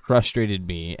thing that frustrated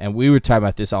me, and we were talking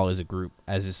about this all as a group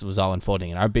as this was all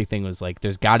unfolding, and our big thing was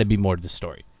there's got to be more to the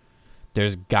story.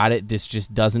 This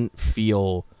just doesn't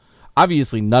feel.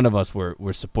 Obviously, none of us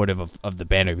were supportive of the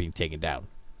banner being taken down.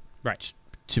 Right.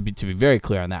 to be very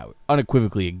clear on that,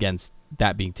 unequivocally against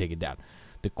that being taken down.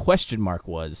 The question mark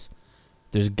was,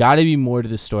 there's got to be more to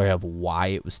the story of why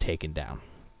it was taken down.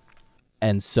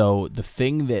 And so the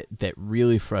thing that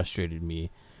really frustrated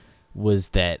me was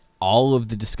that all of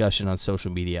the discussion on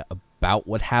social media about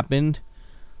what happened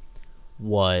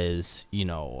was,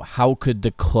 how could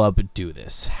the club do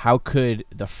this? How could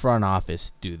the front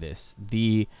office do this?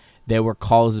 There were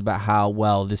calls about how,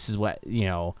 well, this is what,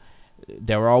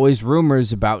 there were always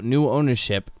rumors about new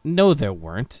ownership. No, there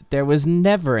weren't. There was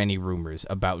never any rumors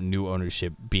about new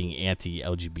ownership being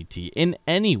anti-LGBT in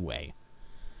any way.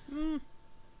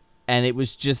 And it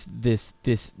was just this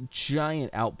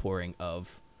giant outpouring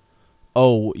of,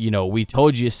 oh, we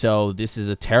told you so. This is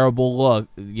a terrible look.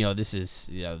 This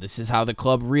is how the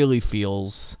club really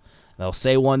feels. They'll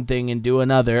say one thing and do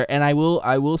another. And I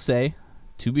will say,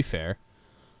 to be fair,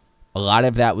 a lot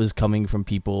of that was coming from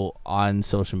people on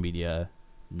social media,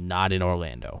 not in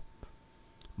Orlando.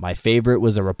 My favorite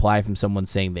was a reply from someone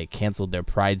saying they canceled their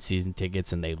Pride season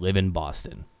tickets and they live in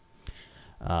Boston.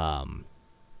 But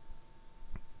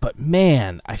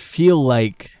man, I feel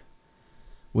like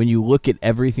when you look at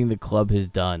everything the club has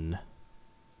done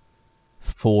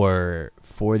for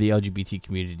the LGBT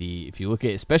community, if you look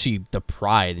at especially the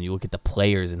Pride and you look at the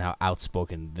players and how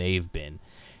outspoken they've been,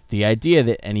 the idea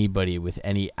that anybody with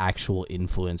any actual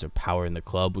influence or power in the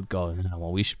club would go,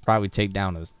 well, we should probably take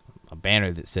down a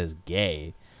banner that says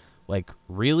gay. Like,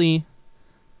 really?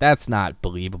 That's not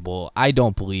believable. I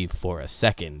don't believe for a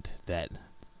second that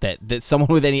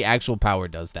someone with any actual power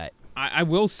does that. I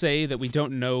will say that we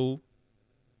don't know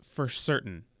for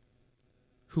certain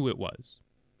who it was.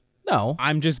 No.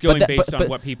 I'm just going based on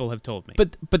what people have told me.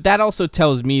 But that also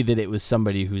tells me that it was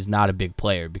somebody who's not a big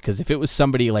player, because if it was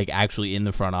somebody like actually in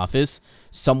the front office,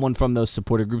 someone from those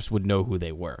supporter groups would know who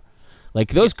they were.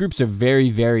 Like, those groups are very,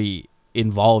 very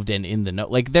involved and in the know.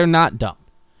 Like, they're not dumb.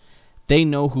 They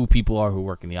know who people are who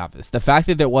work in the office. The fact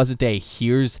that there wasn't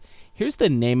here's the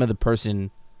name of the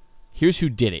person, here's who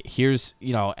did it, here's,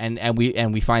 and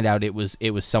we find out it was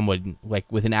someone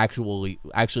like with an actually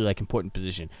like important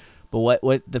position. But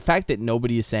what the fact that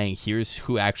nobody is saying here's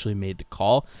who actually made the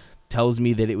call tells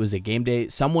me that it was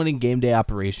someone in game day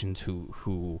operations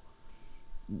who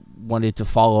wanted to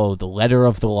follow the letter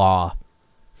of the law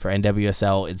for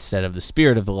NWSL instead of the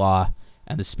spirit of the law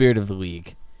and the spirit of the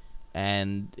league.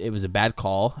 And it was a bad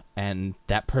call, and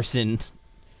that person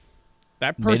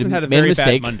had a very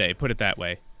bad Monday, put it that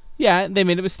way. Yeah, they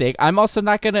made a mistake. I'm also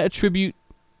not going to attribute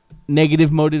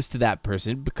negative motives to that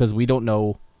person, because we don't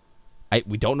know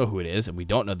who it is, and we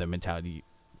don't know their mentality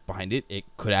behind it. It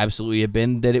could absolutely have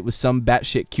been that it was some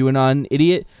batshit QAnon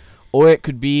idiot, or it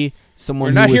could be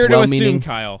someone who was well-meaning. We're not here to assume,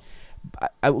 Kyle.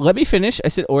 Let me finish. I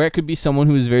said, or it could be someone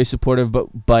who was very supportive,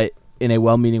 but in a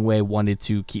well-meaning way wanted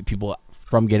to keep people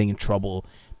from getting in trouble,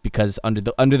 because under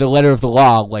the letter of the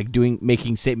law, like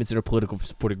making statements that are political for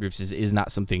supporter groups is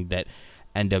not something that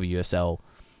NWSL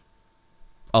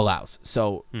allows.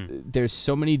 So there's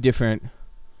so many different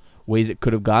ways it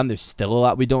could have gone. There's still a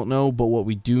lot we don't know, but what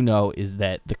we do know is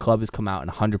that the club has come out and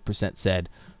 100% said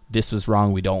this was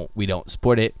wrong. We don't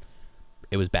support it.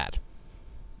 It was bad.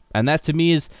 And that to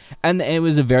me is, and it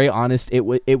was a very honest,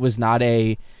 it was not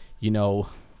a,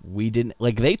 we didn't,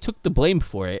 like, they took the blame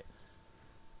for it.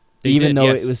 Even though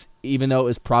it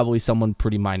was probably someone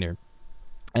pretty minor.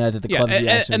 That the club's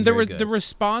reaction was very good. The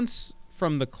response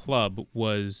from the club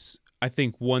was, I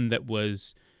think, one that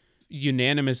was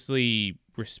unanimously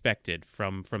respected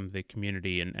from the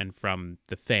community and from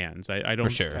the fans. I don't, for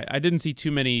sure. I didn't see too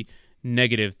many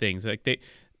negative things. Like, they,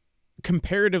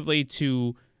 comparatively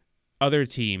to other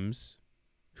teams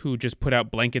who just put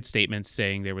out blanket statements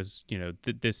saying there was,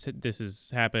 this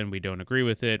has happened, we don't agree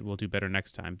with it, we'll do better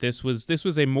next time. This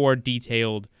was a more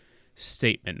detailed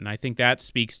statement, and I think that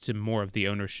speaks to more of the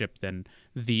ownership than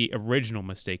the original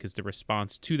mistake, is the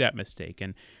response to that mistake.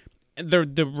 And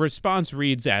the response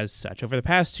reads as such: over the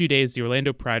past 2 days, the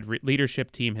Orlando Pride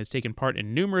leadership team has taken part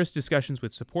in numerous discussions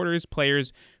with supporters,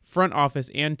 players, front office,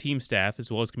 and team staff,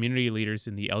 as well as community leaders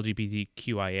in the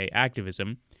LGBTQIA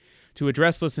activism, to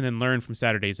address, listen, and learn from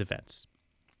Saturday's events.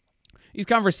 These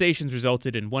conversations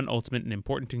resulted in one ultimate and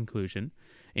important conclusion.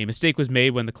 A mistake was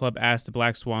made when the club asked the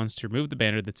Black Swans to remove the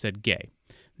banner that said gay.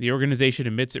 The organization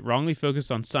admits it wrongly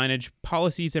focused on signage,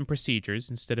 policies, and procedures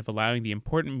instead of allowing the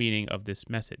important meaning of this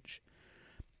message.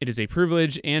 It is a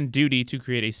privilege and duty to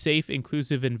create a safe,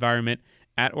 inclusive environment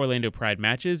at Orlando Pride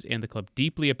matches, and the club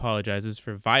deeply apologizes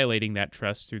for violating that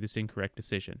trust through this incorrect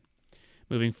decision.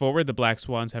 Moving forward, the Black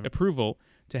Swans have approval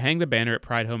to hang the banner at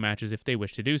Pride home matches if they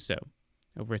wish to do so.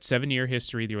 Over its 7-year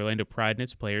history, the Orlando Pride and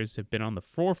its players have been on the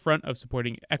forefront of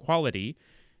supporting equality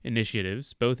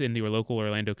initiatives, both in the local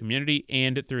Orlando community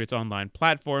and through its online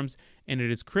platforms, and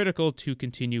it is critical to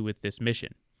continue with this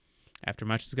mission. After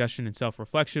much discussion and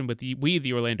self-reflection, we,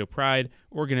 the Orlando Pride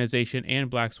organization,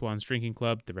 and Black Swans Drinking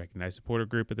Club, the recognized supporter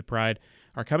group of the Pride,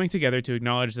 are coming together to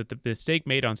acknowledge that the mistake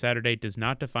made on Saturday does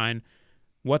not define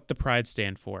what the Pride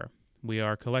stand for. We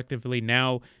are collectively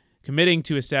now committing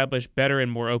to establish better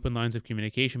and more open lines of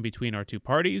communication between our two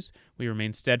parties. We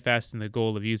remain steadfast in the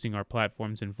goal of using our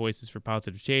platforms and voices for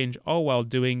positive change, all while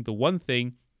doing the one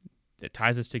thing that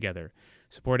ties us together,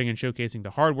 supporting and showcasing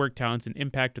the hard work, talents, and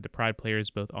impact of the Pride players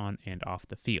both on and off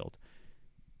the field.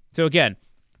 So again,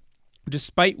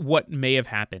 despite what may have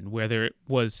happened, whether it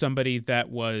was somebody that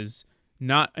was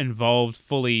not involved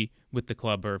fully with the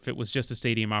club or if it was just a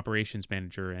stadium operations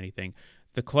manager or anything,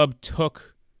 the club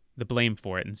took the blame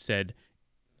for it and said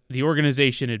the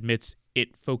organization admits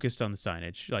it focused on the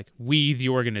signage. Like, we, the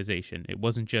organization, it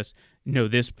wasn't just,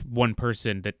 this one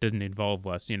person that didn't involve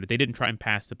us. They didn't try and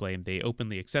pass the blame. They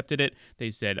openly accepted it. They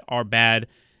said, our bad,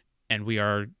 and we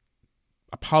are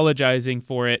apologizing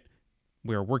for it.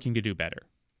 We are working to do better.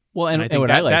 Well, and I think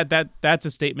that's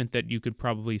a statement that you could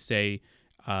probably say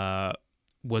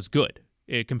was good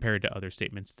compared to other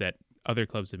statements that other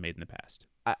clubs have made in the past.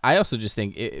 I also just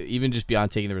think, even just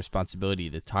beyond taking the responsibility,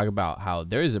 to talk about how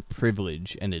there is a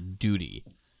privilege and a duty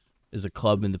as a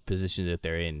club in the position that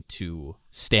they're in to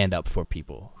stand up for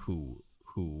people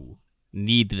who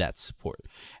need that support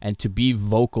and to be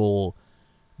vocal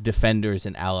defenders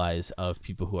and allies of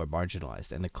people who are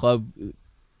marginalized. And the club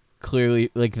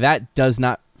clearly, that does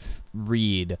not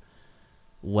read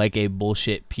like a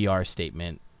bullshit PR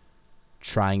statement.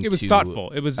 It was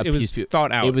thoughtful. It was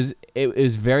thought out. It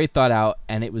was very thought out,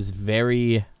 and it was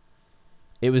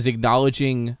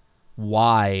acknowledging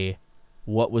why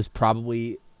what was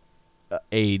probably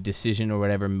a decision or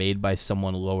whatever made by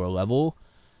someone lower level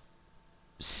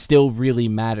still really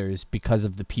matters because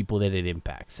of the people that it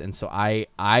impacts. And so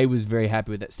I was very happy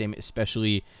with that statement,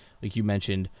 especially like you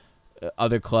mentioned,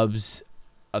 other clubs,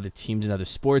 other teams in other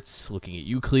sports, looking at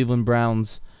you, Cleveland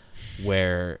Browns,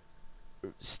 where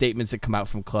statements that come out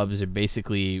from clubs are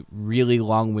basically really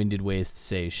long-winded ways to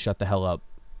say, shut the hell up,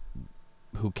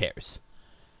 who cares?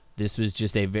 This was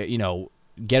just a very,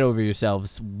 get over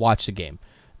yourselves, watch the game.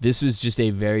 This was just a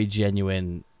very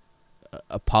genuine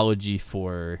apology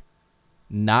for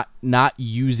not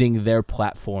using their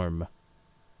platform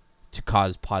to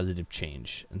cause positive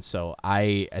change. And so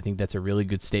I think that's a really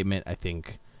good statement. I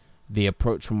think the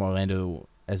approach from Orlando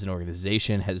as an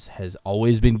organization has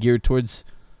always been geared towards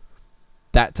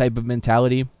that type of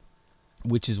mentality,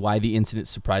 which is why the incident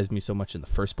surprised me so much in the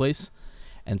first place.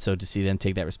 And so to see them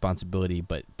take that responsibility,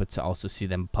 but to also see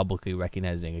them publicly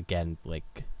recognizing, again,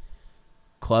 like,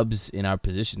 clubs in our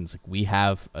positions, like, we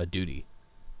have a duty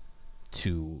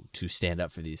to stand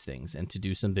up for these things and to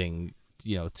do something,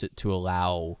 to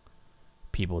allow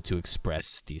people to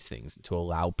express these things, to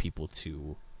allow people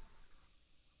to,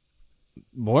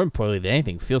 more importantly than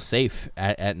anything, feel safe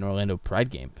at an Orlando Pride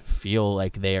game, feel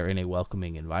like they are in a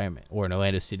welcoming environment, or an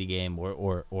Orlando City game,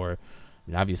 or I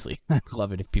mean, obviously, I'd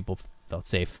love it if people felt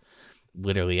safe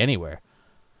literally anywhere.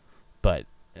 But,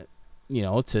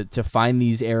 to find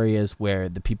these areas where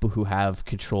the people who have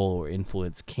control or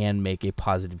influence can make a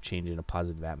positive change in a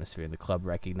positive atmosphere, and the club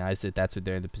recognize that that's what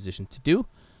they're in the position to do.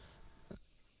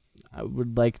 I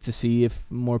would like to see if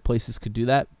more places could do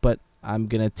that, but I'm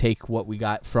going to take what we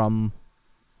got from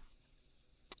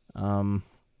the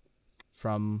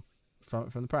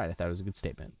Pride. I thought it was a good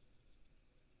statement.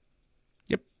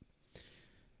 Yep.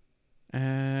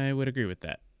 I would agree with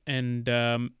that. And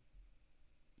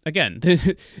again,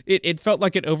 it felt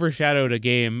like it overshadowed a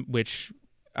game which,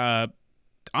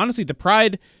 honestly, the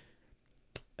Pride,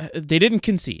 they didn't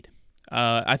concede.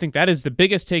 I think that is the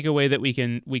biggest takeaway that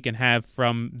we can have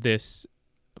from this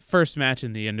first match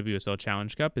in the NWSL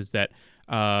Challenge Cup, is that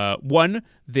one,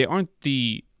 they aren't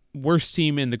the worst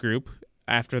team in the group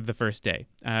after the first day,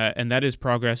 and that is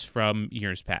progress from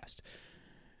years past.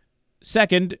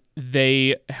 Second,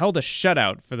 they held a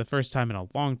shutout for the first time in a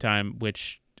long time,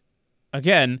 which,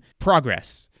 again,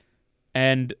 progress.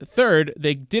 And third,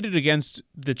 they did it against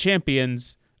the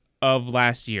champions of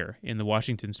last year in the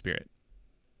Washington Spirit.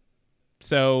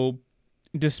 So,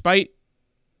 despite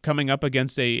coming up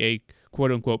against a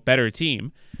quote-unquote better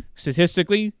team,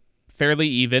 statistically, fairly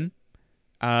even.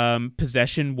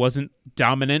 Possession wasn't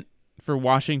dominant for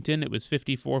Washington. It was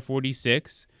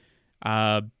 54-46.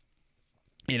 Some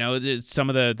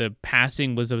of the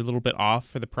passing was a little bit off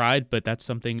for the Pride, but that's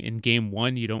something in game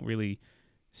one you don't really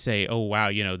say, oh,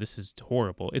 wow, this is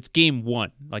horrible. It's game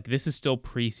one. Like, this is still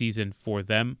preseason for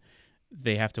them.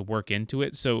 They have to work into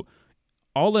it. So,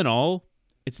 all in all,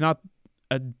 it's not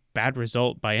a bad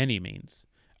result by any means.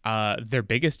 Their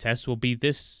biggest test will be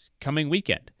this coming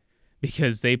weekend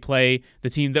because they play the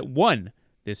team that won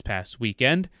this past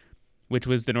weekend, which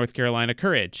was the North Carolina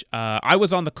Courage. I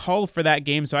was on the call for that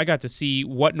game, so I got to see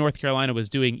what North Carolina was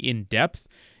doing in depth.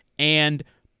 And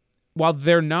while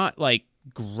they're not like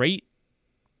great,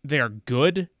 they're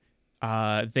good.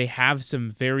 They have some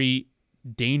very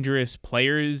dangerous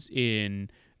players in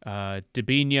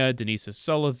Dabinia, Denise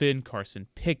O'Sullivan, Carson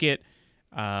Pickett,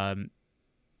 Brianna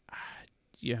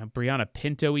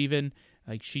Pinto even.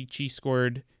 Like she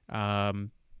scored the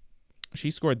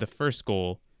first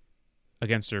goal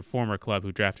against her former club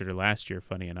who drafted her last year,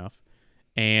 funny enough.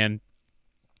 And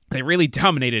they really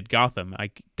dominated Gotham.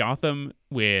 Like Gotham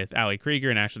with Allie Krieger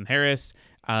and Ashlyn Harris,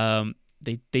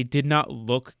 they did not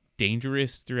look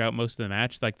dangerous throughout most of the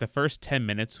match. Like the first 10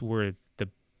 minutes were the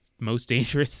most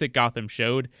dangerous that Gotham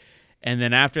showed. And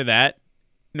then after that,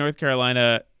 North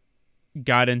Carolina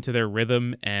got into their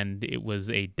rhythm and it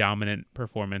was a dominant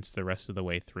performance the rest of the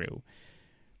way through.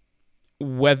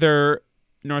 Whether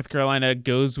North Carolina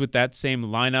goes with that same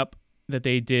lineup that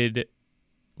they did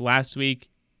last week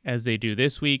as they do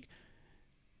this week,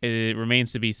 it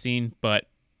remains to be seen, but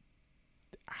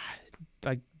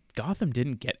like Gotham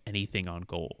didn't get anything on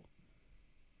goal.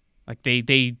 Like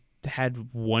they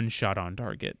had one shot on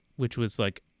target, which was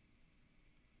like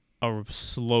a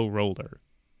slow roller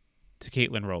to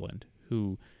Caitlin Rowland,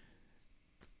 who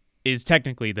is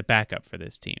technically the backup for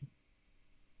this team.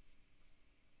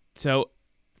 So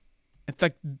it's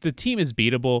like the team is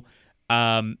beatable.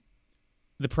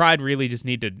 The Pride really just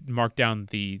need to mark down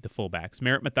the fullbacks.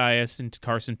 Merritt Mathias and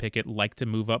Carson Pickett like to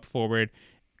move up forward.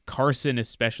 Carson,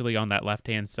 especially on that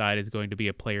left-hand side, is going to be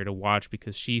a player to watch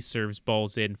because she serves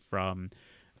balls in from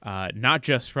not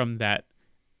just from that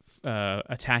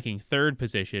attacking third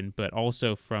position, but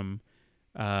also from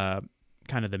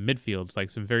kind of the midfield, like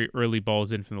some very early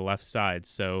balls in from the left side.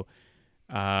 So,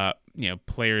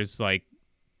 players like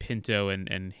Pinto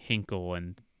and Hinkle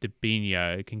and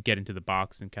Dabinia can get into the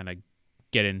box and kind of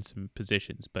get in some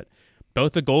positions. But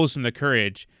both the goals from the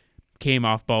Courage came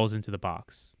off balls into the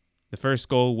box. The first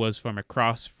goal was from a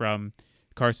cross from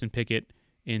Carson Pickett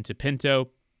into Pinto,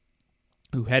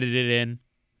 who headed it in.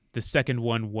 The second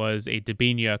one was a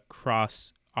Dabinia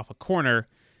cross off a corner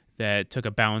that took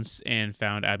a bounce and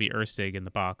found Abby Erstig in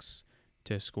the box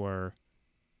to score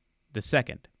the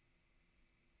second.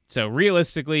 So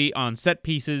realistically, on set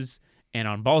pieces and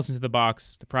on balls into the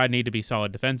box, the Pride need to be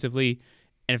solid defensively.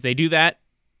 And if they do that,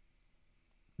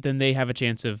 then they have a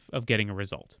chance of getting a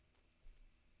result.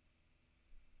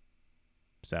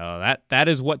 So that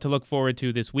is what to look forward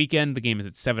to this weekend. The game is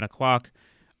at 7 o'clock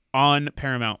on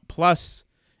Paramount Plus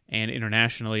and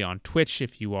internationally on Twitch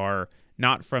if you are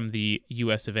not from the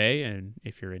US of A and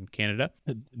if you're in Canada.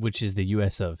 Which is the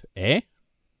US of A?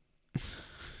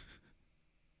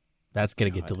 That's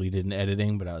going to get deleted in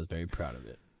editing, but I was very proud of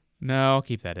it. No, I'll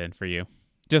keep that in for you.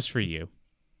 Just for you.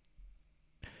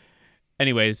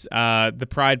 Anyways, the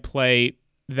Pride play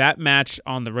that match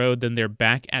on the road. Then they're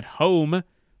back at home,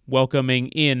 welcoming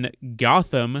in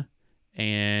Gotham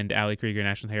and Allie Krieger and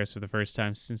Ashlyn Harris for the first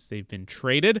time since they've been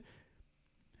traded.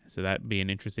 So that'd be an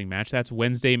interesting match. That's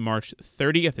Wednesday, March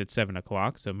 30th at 7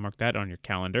 o'clock. So mark that on your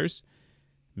calendars.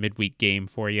 Midweek game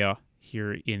for you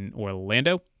here in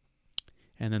Orlando.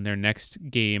 And then their next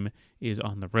game is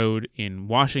on the road in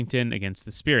Washington against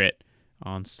the Spirit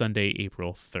on Sunday,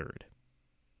 April 3rd.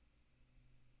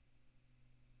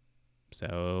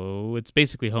 So it's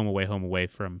basically home away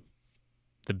from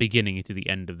the beginning to the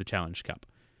end of the Challenge Cup.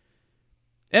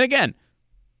 And again,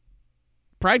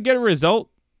 Pride get a result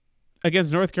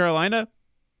against North Carolina.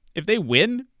 If they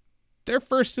win, they're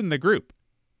first in the group.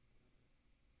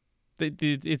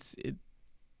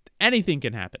 Anything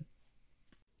can happen.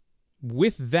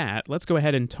 With that, let's go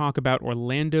ahead and talk about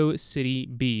Orlando City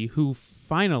B, who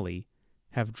finally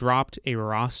have dropped a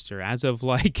roster as of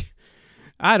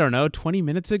 20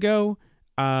 minutes ago.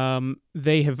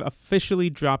 They have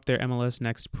officially dropped their MLS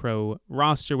Next Pro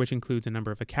roster, which includes a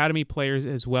number of academy players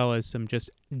as well as some just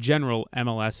general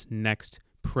MLS Next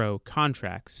Pro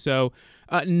contracts. So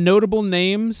notable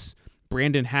names,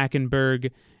 Brandon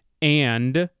Hackenberg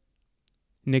and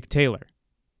Nick Taylor,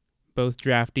 both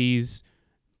draftees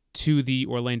to the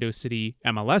Orlando City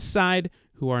MLS side,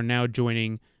 who are now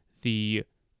joining the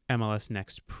MLS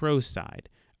Next Pro side.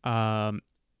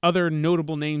 Other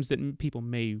notable names that people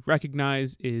may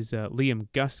recognize is Liam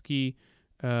Guskey,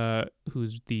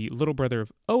 who's the little brother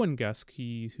of Owen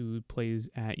Guskey, who plays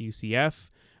at UCF.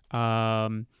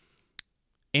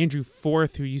 Andrew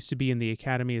Forth, who used to be in the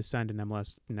academy, has signed an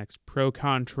MLS Next Pro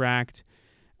contract.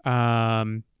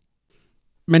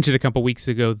 mentioned a couple weeks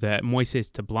ago that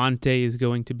Moises Tablante is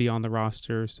going to be on the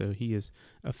roster, so he is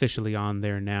officially on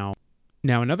there now.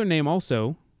 Now, another name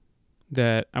also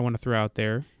that I want to throw out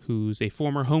there, who's a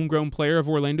former homegrown player of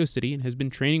Orlando City and has been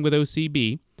training with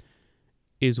OCB,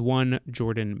 is one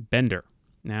Jordan Bender.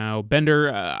 Now,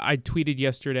 Bender, I tweeted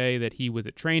yesterday that he was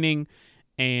at training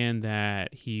and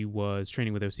that he was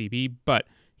training with OCB, but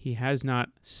he has not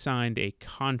signed a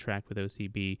contract with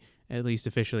OCB, at least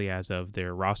officially as of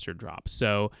their roster drop.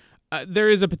 So there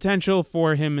is a potential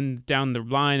for him down the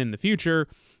line in the future,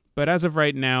 but as of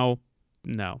right now,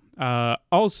 no.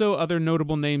 Also, other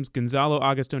notable names, Gonzalo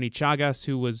Agostoni Chagas,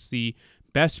 who was the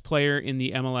best player in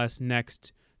the MLS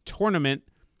Next tournament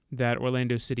that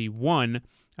Orlando City won.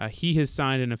 He has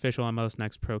signed an official MLS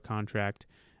Next Pro contract.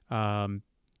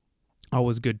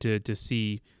 Always good to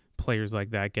see players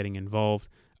like that getting involved.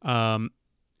 One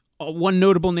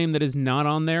notable name that is not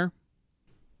on there,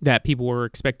 that people were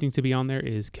expecting to be on there,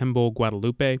 is Kembo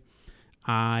Guadalupe.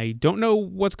 I don't know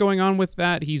what's going on with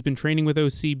that. He's been training with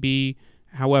OCB.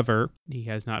 However, he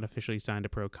has not officially signed a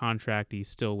pro contract. He's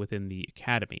still within the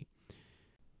academy.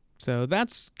 So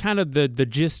that's kind of the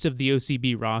gist of the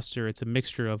OCB roster. It's a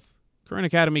mixture of current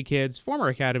academy kids, former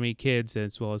academy kids,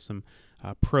 as well as some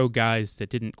pro guys that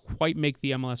didn't quite make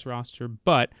the MLS roster,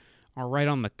 but are right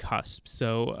on the cusp.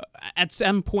 So at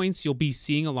some points, you'll be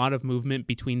seeing a lot of movement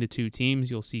between the two teams.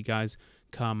 You'll see guys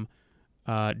come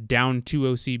down to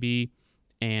OCB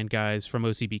and guys from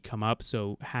OCB come up.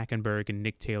 So Hackenberg and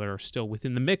Nick Taylor are still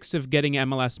within the mix of getting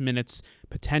MLS minutes,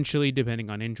 potentially, depending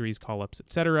on injuries, call-ups,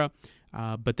 etc.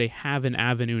 But they have an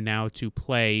avenue now to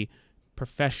play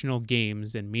professional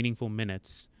games and meaningful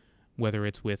minutes, whether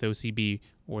it's with OCB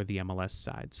or the MLS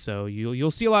side. So you'll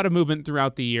see a lot of movement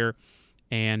throughout the year.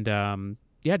 And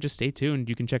just stay tuned.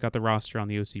 You can check out the roster on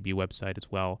the OCB website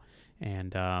as well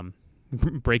and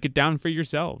break it down for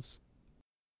yourselves.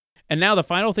 And now the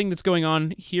final thing that's going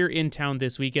on here in town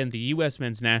this weekend, the U.S.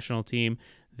 men's national team,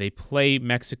 they play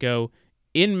Mexico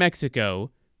in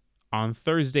Mexico on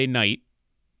Thursday night,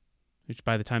 which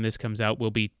by the time this comes out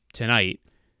will be tonight.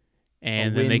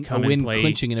 And then they come and play,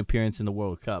 clinching an appearance in the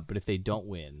World Cup. But if they don't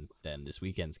win, then this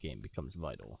weekend's game becomes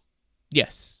vital.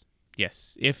 Yes.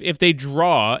 If they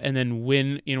draw and then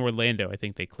win in Orlando, I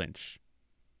think they clinch.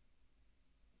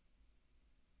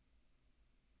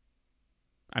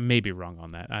 I may be wrong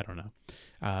on that. I don't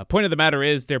know. Point of the matter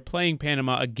is they're playing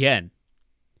Panama again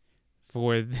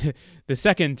for the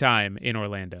second time in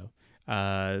Orlando.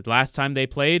 Last time they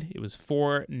played, it was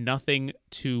 4-0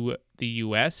 to the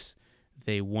U.S.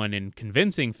 They won in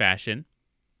convincing fashion,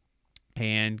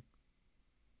 and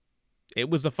it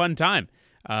was a fun time.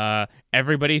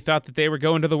 Everybody thought that they were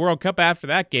going to the World Cup after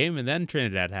that game, and then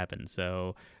Trinidad happened.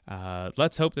 So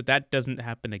let's hope that doesn't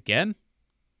happen again,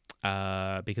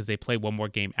 because they play one more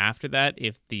game after that.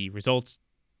 If the results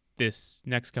this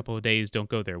next couple of days don't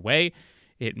go their way,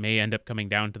 it may end up coming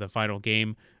down to the final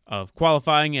game of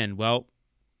qualifying, and, well,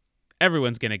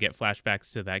 everyone's going to get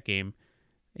flashbacks to that game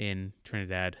in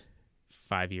Trinidad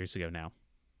 5 years ago now.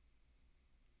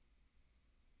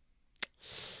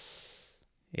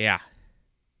 Yeah.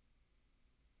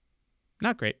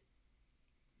 Not great.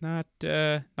 Not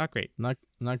great. Not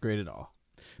great at all.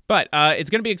 But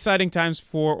it's going to be exciting times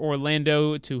for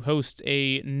Orlando to host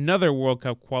another World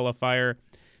Cup qualifier.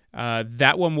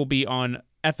 That one will be on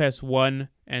FS1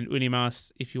 and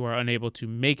Unimas if you are unable to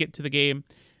make it to the game.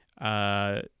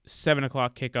 7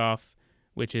 o'clock kickoff,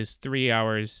 which is 3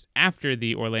 hours after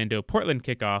the Orlando-Portland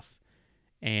kickoff.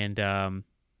 And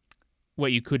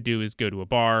what you could do is go to a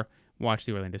bar, watch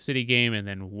the Orlando City game, and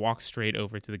then walk straight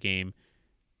over to the game,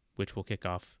 which will kick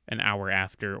off an hour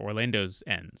after Orlando's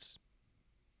ends.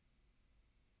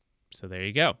 So there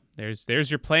you go. There's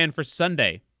your plan for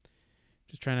Sunday.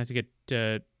 Just try not to get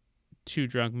too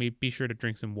drunk. Be sure to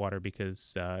drink some water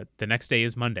because the next day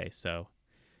is Monday, so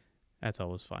that's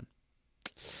always fun.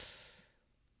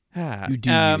 You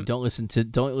don't listen to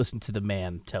the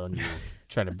man telling you,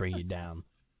 trying to bring you down.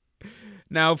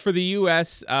 Now for the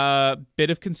U.S., bit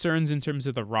of concerns in terms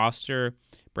of the roster.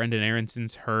 Brendan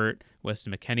Aronson's hurt.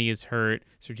 Weston McKennie is hurt.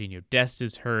 Serginho Dest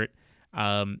is hurt.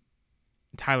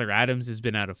 Tyler Adams has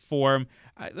been out of form.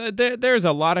 There's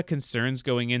a lot of concerns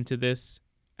going into this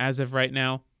as of right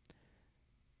now.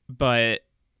 But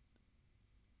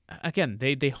again,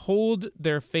 they hold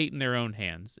their fate in their own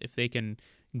hands. If they can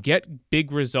get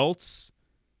big results,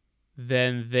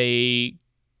 then they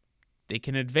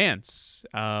can advance.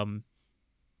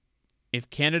 If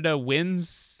Canada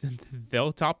wins,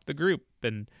 they'll top the group,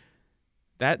 and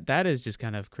that is just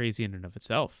kind of crazy in and of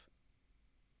itself.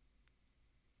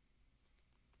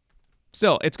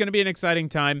 Still, it's going to be an exciting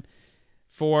time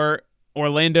for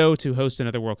Orlando to host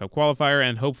another World Cup qualifier,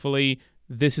 and hopefully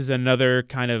this is another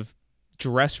kind of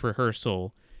dress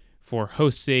rehearsal for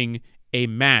hosting a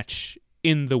match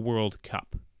in the World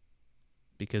Cup,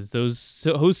 because those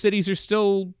host cities are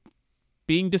still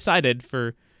being decided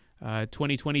for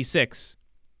 2026,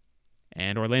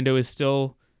 and Orlando is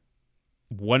still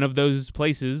one of those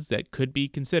places that could be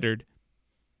considered.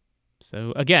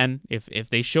 So again, if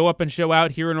they show up and show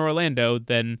out here in Orlando,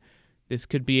 then this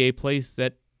could be a place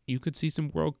that you could see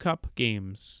some World Cup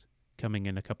games coming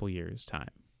in a couple years' time.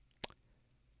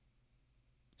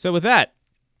 So with that,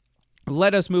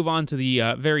 let us move on to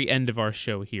the very end of our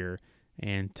show here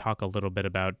and talk a little bit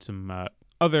about some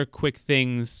other quick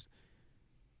things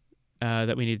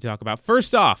that we need to talk about.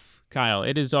 First off, Kyle,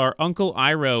 it is our Uncle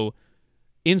Iroh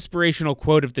inspirational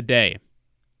quote of the day.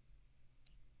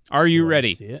 Are you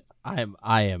ready? See it? I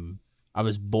am. I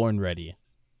was born ready.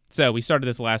 So we started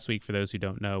this last week. For those who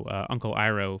don't know, Uncle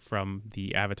Iroh from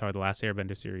the Avatar: The Last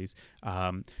Airbender series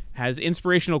has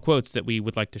inspirational quotes that we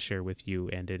would like to share with you,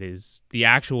 and it is the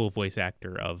actual voice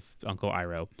actor of Uncle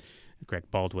Iroh, Greg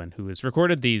Baldwin, who has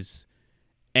recorded these.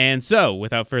 And so,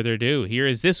 without further ado, here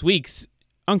is this week's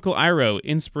Uncle Iroh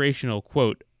inspirational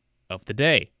quote of the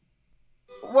day.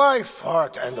 Why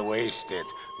fart and waste it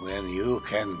when you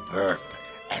can burp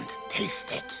and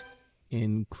taste it?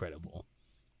 Incredible.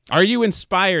 Are you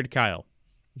inspired, Kyle?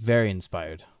 Very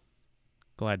inspired.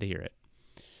 Glad to hear it.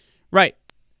 Right.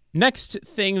 Next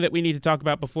thing that we need to talk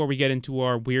about before we get into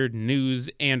our weird news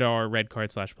and our red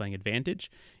card / playing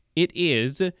advantage, it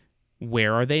is,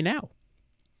 where are they now?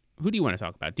 Who do you want to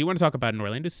talk about? Do you want to talk about an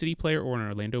Orlando City player or an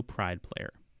Orlando Pride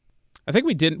player? I think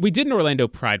we did an Orlando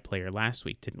Pride player last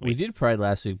week, didn't we? We did Pride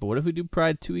last week, but what if we do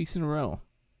Pride 2 weeks in a row?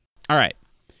 All right.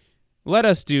 Let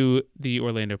us do the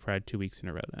Orlando Pride 2 weeks in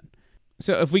a row then.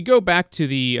 So if we go back to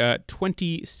the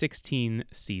 2016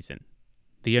 season,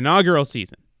 the inaugural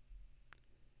season,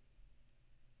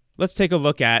 let's take a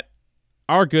look at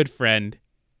our good friend,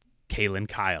 Kaylyn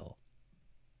Kyle.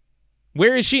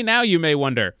 Where is she now, you may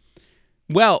wonder?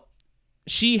 Well,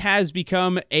 she has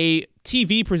become a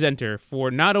TV presenter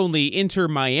for not only Inter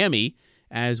Miami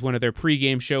as one of their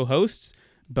pregame show hosts,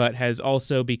 but has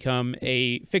also become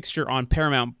a fixture on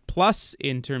Paramount Plus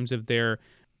in terms of their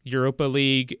Europa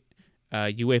League,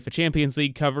 UEFA Champions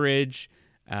League coverage,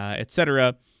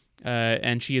 etc.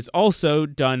 And she has also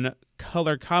done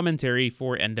color commentary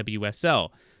for NWSL.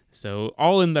 So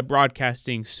all in the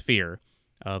broadcasting sphere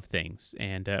of things.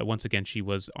 And once again, she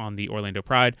was on the Orlando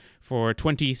Pride for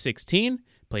 2016,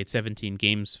 played 17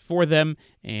 games for them,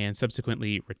 and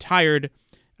subsequently retired.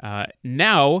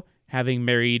 Now, having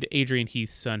married Adrian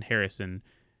Heath's son Harrison,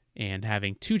 and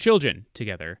having 2 children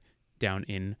together down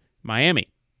in Miami.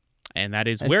 And that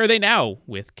is Where Are They Now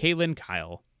with Kaylyn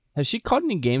Kyle. Has she called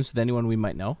any games with anyone we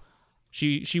might know?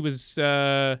 She was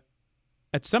at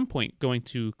some point going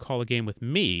to call a game with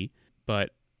me,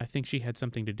 but I think she had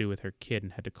something to do with her kid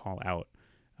and had to call out.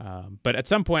 But at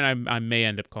some point, I may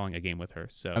end up calling a game with her.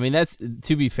 So I mean, that's,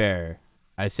 to be fair,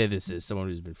 I say this as someone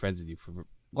who's been friends with you for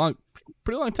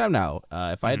pretty long time now.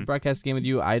 If I had to broadcast a game with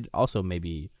you, I'd also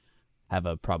maybe have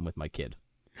a problem with my kid.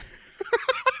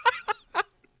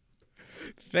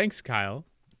 Thanks, Kyle.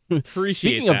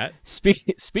 Appreciate that.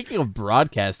 Speaking of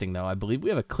broadcasting, though, I believe we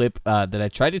have a clip that I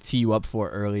tried to tee you up for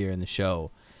earlier in the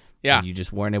show. Yeah, and you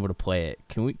just weren't able to play it.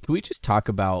 Can we just talk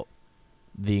about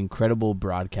the incredible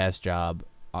broadcast job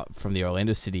from the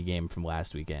Orlando City game from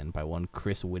last weekend by one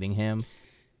Chris Whittingham?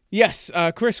 Yes,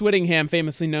 Chris Whittingham,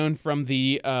 famously known from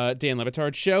the Dan Le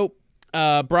Batard show,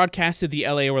 broadcasted the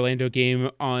LA Orlando game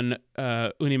on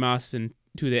Unimas and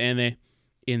TUDN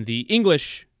in the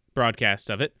English broadcast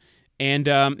of it.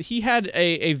 And he had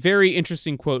a very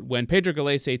interesting quote when Pedro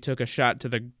Galese took a shot to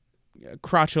the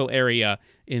crotchal area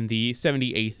in the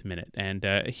 78th minute. And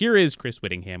here is Chris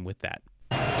Whittingham with that.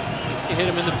 He hit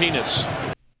him in the penis.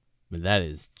 I mean, that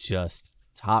is just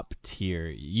top tier.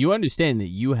 You understand that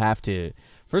you have to,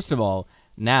 first of all,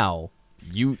 now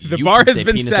you bar can has say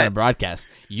been penis set on a broadcast.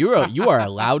 You are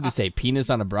allowed to say penis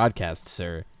on a broadcast,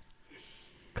 sir.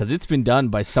 Because it's been done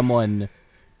by someone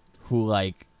who,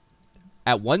 like,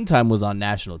 at one time was on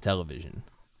national television.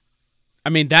 I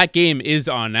mean, that game is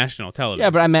on national television. Yeah,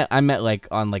 but I meant like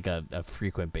on like a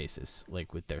frequent basis,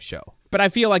 like with their show. But I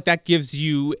feel like that gives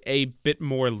you a bit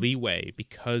more leeway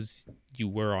because you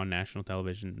were on national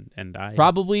television and I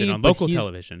probably been on local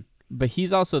television. But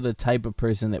he's also the type of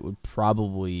person that would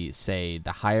probably say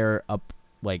the higher up,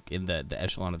 like in the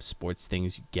echelon of sports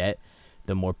things you get,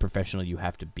 the more professional you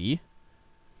have to be.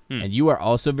 And you are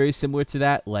also very similar to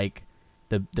that, like.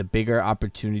 The bigger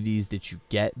opportunities that you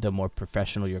get, the more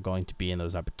professional you're going to be in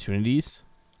those opportunities.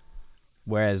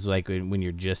 Whereas like when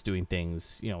you're just doing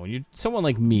things, when you're someone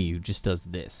like me who just does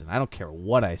this, and I don't care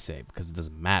what I say because it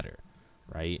doesn't matter,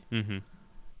 right? Mm-hmm.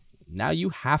 Now you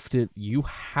have to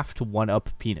one up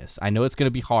penis. I know it's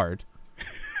gonna be hard.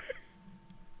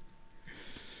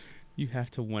 You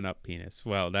have to one up penis.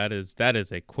 Well, that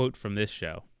is a quote from this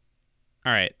show.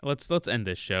 All right, let's end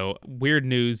this show. Weird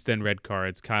news, then red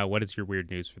cards. Kyle, what is your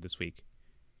weird news for this week?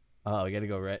 Oh, we gotta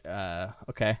go red.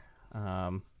 Okay.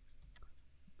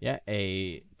 Yeah,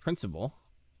 a principal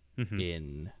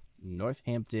in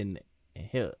Northampton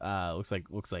Hill, looks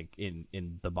like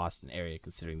in the Boston area,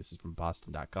 considering this is from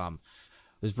Boston.com,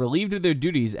 was relieved of their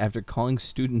duties after calling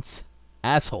students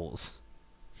assholes.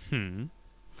 The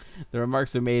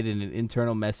remarks are made in an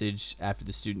internal message after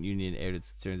the student union aired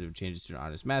its concerns over changes to an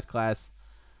honors math class.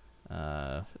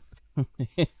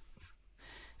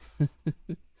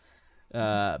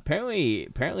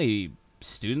 Apparently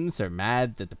students are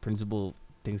mad that the principal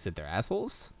thinks that they're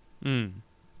assholes. Do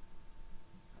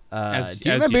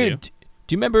you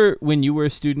remember when you were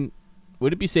a student?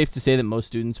 Would it be safe to say that most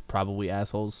students probably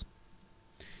assholes?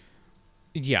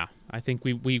 Yeah, I think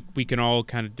we can all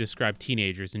kind of describe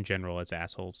teenagers in general as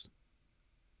assholes.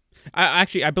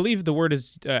 I believe the word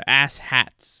is ass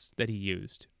hats that he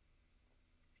used.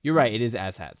 You're right. It is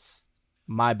ass hats.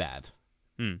 My bad.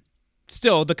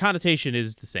 Still, the connotation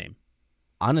is the same.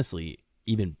 Honestly,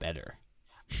 even better.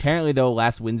 Apparently, though,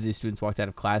 last Wednesday, students walked out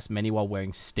of class, many while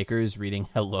wearing stickers reading,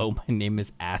 "Hello, my name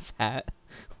is Asshat,"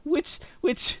 which,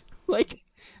 like,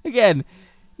 again,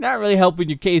 not really helping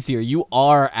your case here. You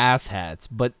are asshats,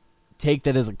 but take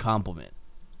that as a compliment.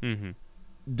 Mm-hmm.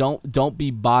 Don't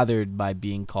be bothered by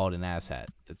being called an asshat.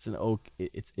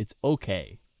 It's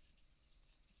okay.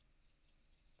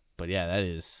 But yeah, that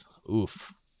is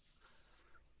oof.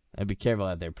 And be careful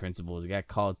out there, principals. You got to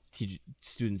call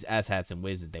students asshats in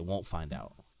ways that they won't find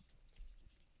out.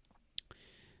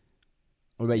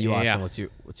 What about you, Austin?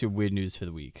 What's your weird news for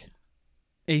the week?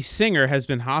 A singer has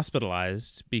been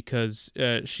hospitalized because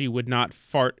she would not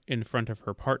fart in front of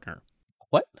her partner.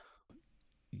 What?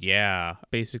 Yeah.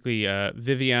 Basically,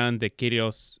 Vivian de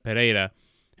Quiros Pareja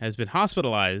has been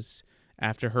hospitalized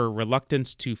after her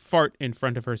reluctance to fart in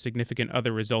front of her significant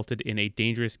other resulted in a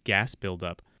dangerous gas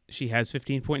buildup. She has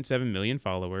 15.7 million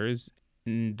followers.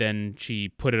 And then she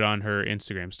put it on her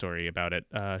Instagram story about it.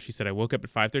 She said, "I woke up at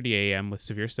 5:30 a.m. with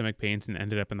severe stomach pains and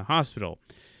ended up in the hospital."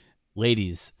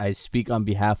 Ladies, I speak on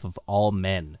behalf of all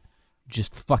men.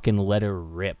 Just fucking let her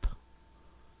rip.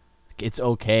 It's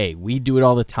okay. We do it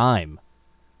all the time.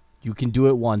 You can do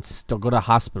it once. Still go to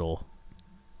hospital.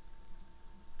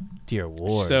 Dear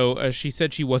Lord. So she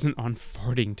said she wasn't on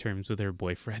farting terms with her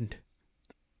boyfriend.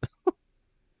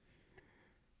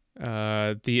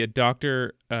 The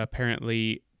doctor,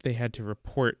 apparently, they had to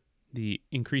report the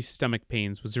increased stomach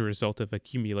pains was a result of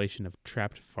accumulation of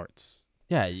trapped farts.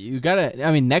 Yeah, you gotta,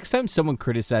 I mean, next time someone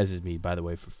criticizes me, by the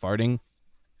way, for farting,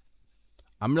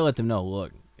 I'm gonna let them know,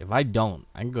 look, if I don't,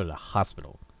 I can go to the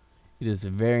hospital. It is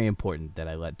very important that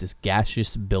I let this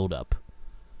gaseous buildup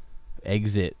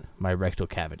exit my rectal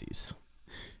cavities.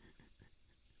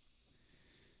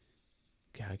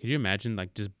 God, could you imagine,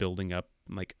 like, just building up,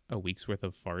 like, a week's worth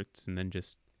of farts and then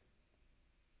just...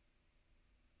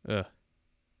 Ugh.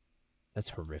 That's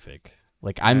horrific.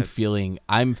 Like, I'm feeling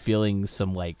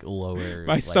some, like, lower...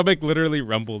 My stomach literally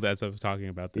rumbled as I was talking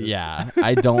about this. Yeah,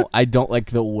 I don't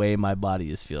like the way my body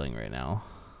is feeling right now.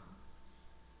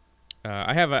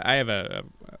 I have a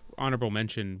honorable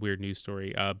mention weird news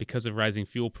story. Because of rising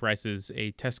fuel prices,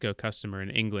 a Tesco customer in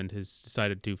England has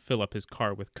decided to fill up his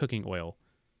car with cooking oil.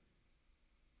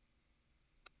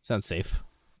 Sounds safe.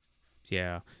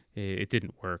 Yeah, it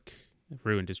didn't work. It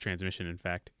ruined his transmission, in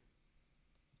fact.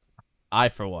 I,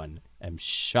 for one, am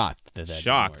shocked that didn't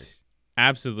work.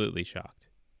 Absolutely shocked.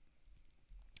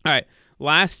 All right,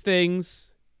 last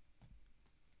things.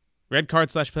 Red card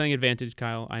 / playing advantage,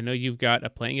 Kyle. I know you've got a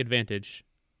playing advantage.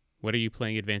 What are you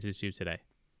playing advantage to today?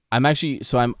 I'm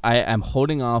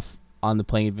holding off on the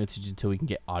playing advantage until we can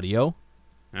get audio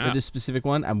for this specific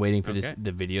one. I'm waiting for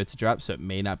the video to drop, so it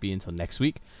may not be until next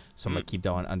week. So I'm gonna keep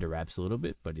that one under wraps a little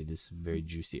bit, but it is very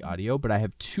juicy audio. But I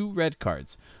have 2 red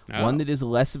cards. One that is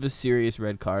less of a serious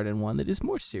red card, and one that is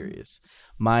more serious.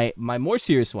 My more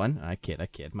serious one, I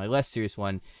kid. My less serious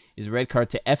one is a red card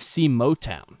to FC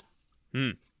Motown.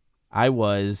 I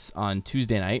was on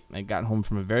Tuesday night. I got home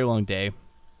from a very long day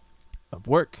of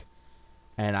work,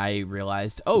 and I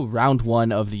realized, round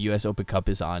 1 of the U.S. Open Cup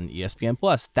is on ESPN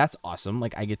Plus. That's awesome.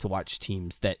 Like, I get to watch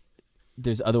teams that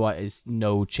there's otherwise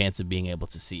no chance of being able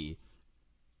to see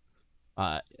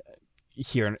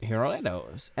here in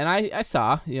Orlando. And I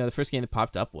saw, the first game that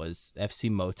popped up was FC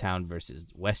Motown versus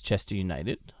Westchester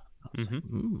United. I was like,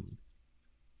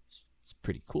 it's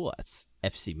pretty cool. That's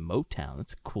FC Motown.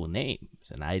 That's a cool name.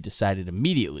 And I decided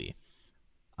immediately,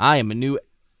 I am a new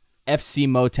FC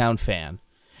Motown fan.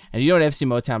 And you know what FC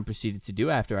Motown proceeded to do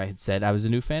after I had said I was a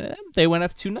new fan of them? They went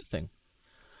up 2-0.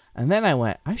 And then I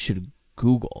went, I should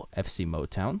Google FC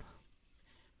Motown.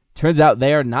 Turns out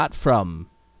they are not from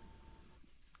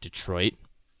Detroit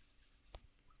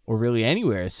or really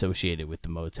anywhere associated with the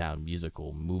Motown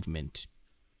musical movement,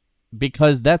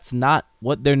 because that's not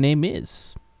what their name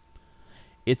is.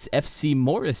 It's FC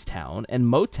Morristown, and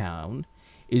Motown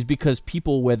is because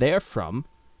people where they're from,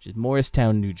 which is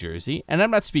Morristown, New Jersey, and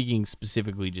I'm not speaking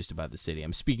specifically just about the city,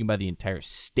 I'm speaking about the entire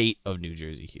state of New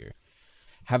Jersey here,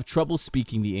 have trouble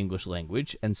speaking the English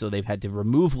language, and so they've had to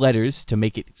remove letters to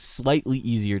make it slightly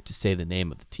easier to say the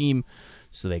name of the team,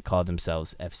 so they call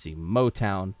themselves FC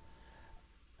Motown.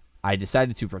 I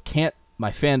decided to recant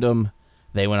my fandom.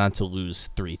 They went on to lose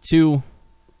 3-2. I'm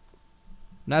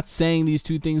not saying these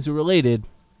two things are related,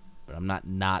 but I'm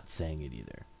not saying it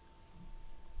either.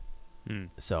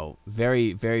 So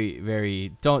very, very,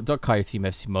 very, don't call your team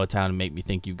FC Motown and make me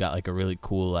think you've got like a really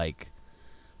cool like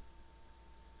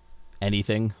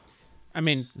anything. I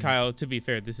mean, Kyle, to be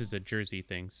fair, this is a Jersey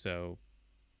thing, so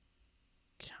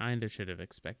kind of should have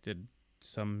expected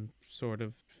some sort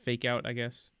of fake out, I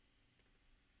guess.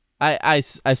 I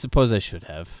suppose I should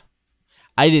have.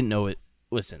 I didn't know it.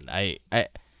 Listen, I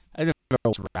never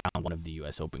was around one of the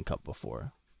U.S. Open Cup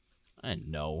before. I didn't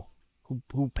know.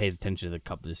 Who pays attention to the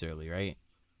cup this early, right?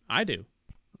 I do.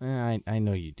 I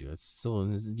know you do. It's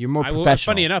still, you're more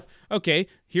professional. Funny enough. Okay,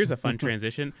 here's a fun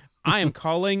transition. I am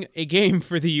calling a game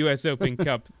for the U.S. Open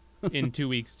Cup in 2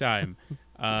 weeks' time.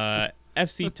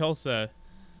 FC Tulsa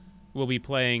will be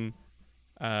playing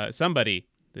somebody,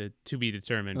 to be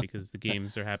determined because the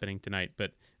games are happening tonight.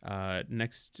 But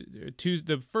next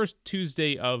Tuesday, the first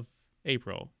Tuesday of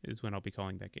April is when I'll be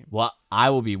calling that game. Well, I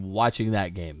will be watching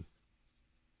that game.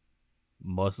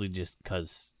 Mostly just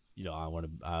because,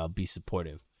 I'll be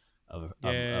supportive of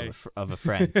a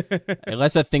friend.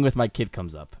 Unless that thing with my kid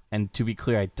comes up. And to be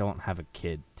clear, I don't have a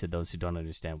kid, to those who don't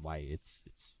understand why it's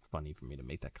funny for me to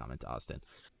make that comment to Austin.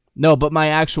 No, but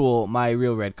my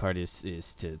real red card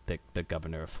is to the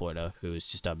governor of Florida, who is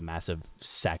just a massive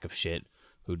sack of shit,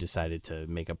 who decided to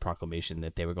make a proclamation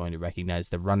that they were going to recognize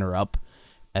the runner-up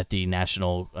at the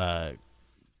National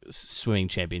Swimming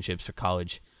Championships for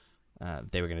college.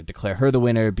 They were going to declare her the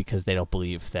winner because they don't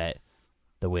believe that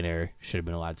the winner should have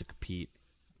been allowed to compete.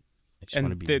 I just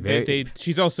want to be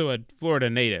she's also a Florida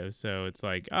native, so it's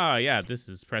like, this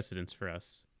is precedence for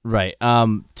us. Right.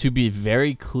 To be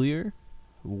very clear,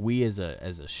 we as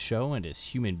a show and as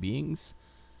human beings,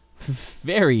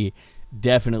 very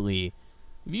definitely,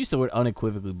 we've used the word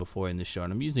unequivocally before in this show,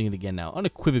 and I'm using it again now,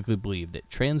 unequivocally believe that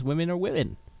trans women are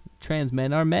women, trans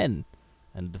men are men,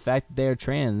 and the fact that they're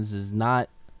trans is not,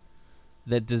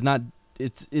 that does not,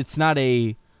 it's not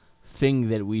a thing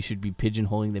that we should be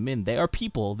pigeonholing them in. They are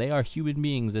people, they are human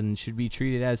beings, and should be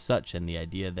treated as such, and the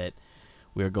idea that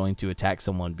we're going to attack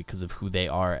someone because of who they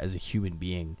are as a human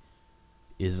being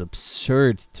is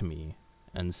absurd to me.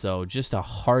 And so just a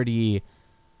hearty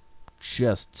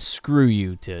just screw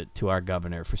you to our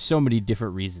governor for so many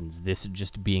different reasons, this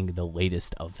just being the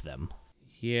latest of them.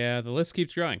 Yeah, the list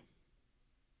keeps growing.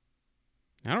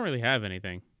 I don't really have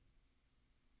anything.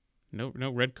 No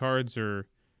red cards or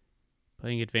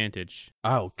playing advantage.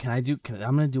 Oh, I'm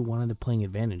going to do one of the playing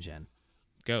advantage then.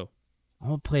 Go. I'm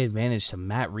going to play advantage to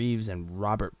Matt Reeves and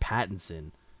Robert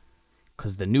Pattinson,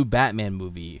 because the new Batman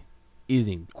movie is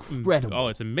incredible. Oh,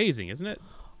 it's amazing, isn't it?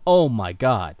 Oh my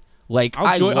God! Like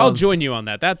I'll join you on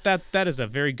that. That is a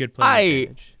very good playing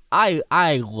advantage.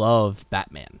 I love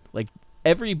Batman. Like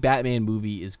every Batman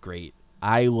movie is great.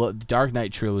 I love the Dark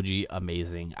Knight trilogy,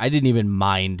 amazing. I didn't even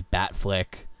mind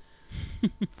Batfleck.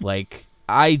 Like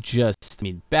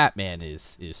Batman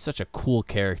is such a cool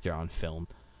character on film.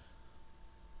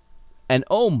 And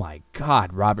oh my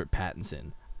God, Robert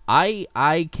Pattinson.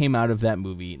 I came out of that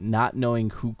movie not knowing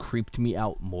who creeped me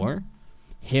out more,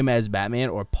 him as Batman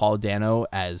or Paul Dano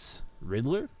as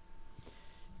Riddler.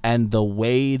 And the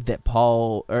way that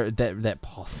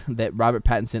that Robert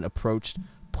Pattinson approached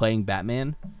playing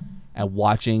Batman and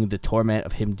watching the torment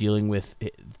of him dealing with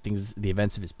the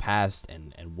events of his past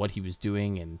and what he was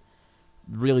doing and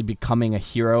really becoming a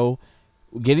hero,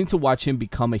 getting to watch him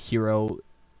become a hero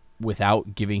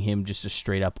without giving him just a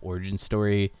straight up origin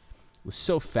story was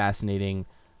so fascinating.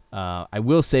 I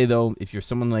will say though, if you're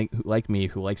someone like me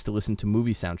who likes to listen to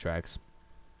movie soundtracks,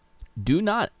 do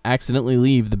not accidentally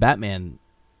leave the Batman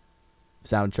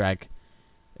soundtrack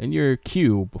in your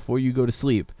queue before you go to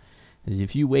sleep. As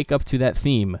if you wake up to that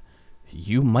theme,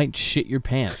 you might shit your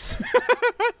pants.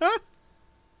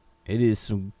 It is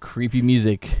some creepy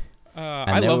music.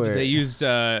 I love that they used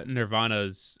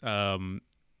Nirvana's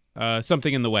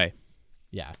Something in the Way.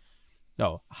 Yeah.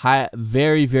 No,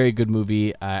 very, very good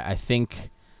movie. I think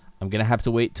I'm going to have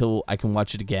to wait till I can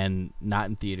watch it again, not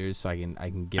in theaters, so I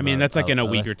can give that's like in a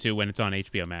week or two when it's on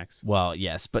HBO Max. Well,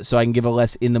 yes, but so I can give a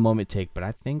less in-the-moment take. But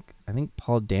I think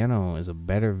Paul Dano is a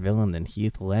better villain than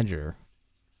Heath Ledger.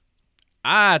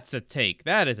 It's a take.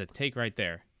 That is a take right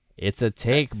there. It's a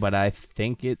take, but I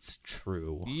think it's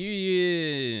true.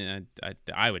 Yeah,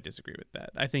 I would disagree with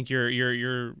that. I think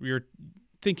you're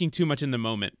thinking too much in the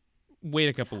moment. Wait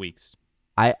a couple weeks.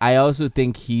 I also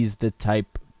think he's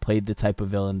played the type of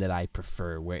villain that I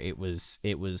prefer, where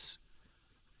there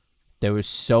was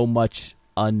so much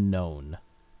unknown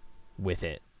with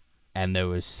it, and there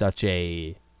was such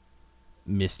a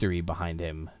mystery behind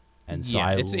him, and so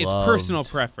it's personal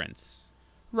preference.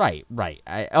 Right.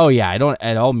 I don't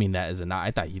at all mean that as a not.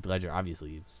 I thought Heath Ledger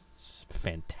obviously is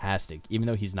fantastic, even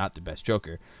though he's not the best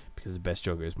Joker, because the best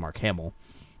Joker is Mark Hamill.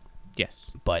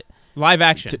 Yes, but live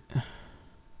action.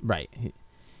 Right.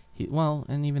 Well,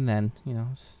 and even then,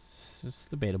 it's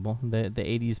debatable. The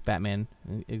 80s Batman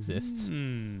exists.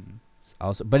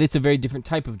 Also, but it's a very different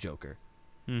type of Joker.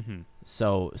 Mm-hmm.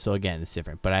 So again, it's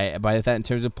different. But I thought in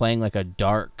terms of playing like a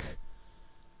dark,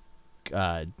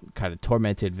 kind of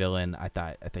tormented villain, I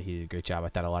thought he did a great job. I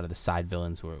thought a lot of the side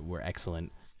villains were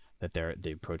excellent. That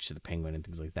the approach to the Penguin and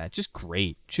things like that, just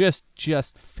great, just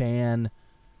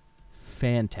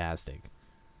fantastic.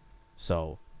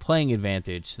 So playing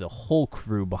advantage, the whole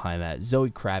crew behind that,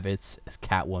 Zoe Kravitz as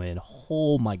Catwoman,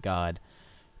 oh my God,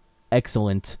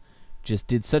 excellent. Just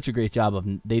did such a great job of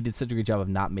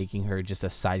not making her just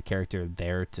a side character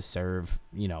there to serve,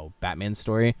 Batman's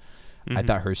story. Mm-hmm. I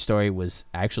thought her story was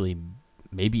actually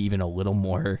maybe even a little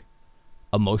more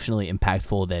emotionally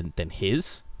impactful than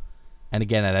his. And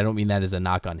again, and I don't mean that as a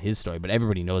knock on his story, but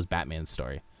everybody knows Batman's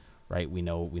story, right? We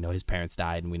know his parents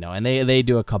died, and they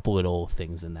do a couple little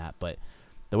things in that, but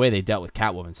the way they dealt with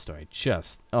Catwoman's story,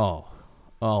 just oh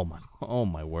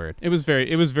my word! It was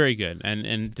very good,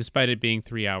 and despite it being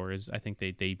 3 hours, I think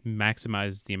they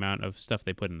maximized the amount of stuff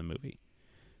they put in the movie.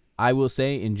 I will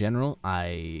say, in general,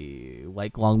 I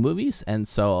like long movies, and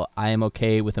so I am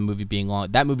okay with a movie being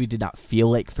long. That movie did not feel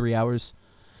like 3 hours.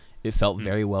 It felt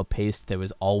very well paced. There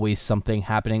was always something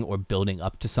happening or building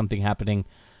up to something happening.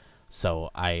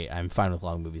 So I'm fine with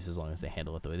long movies as long as they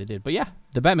handle it the way they did. But yeah,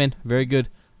 The Batman, very good.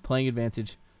 Playing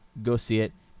advantage. Go see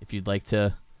it if you'd like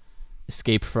to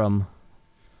escape from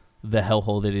the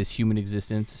hellhole that is human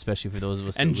existence, especially for those of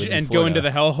us that live in and Florida. go into the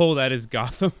hellhole that is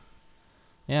Gotham.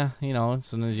 Yeah,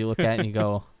 sometimes you look at it and you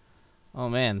go, oh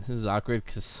man, this is awkward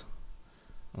because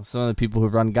some of the people who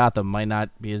run Gotham might not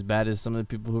be as bad as some of the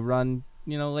people who run,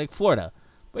 like Florida.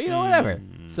 But, whatever.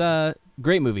 It's a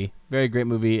great movie. Very great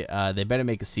movie. They better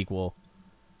make a sequel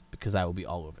because I will be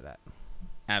all over that.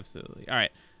 Absolutely. All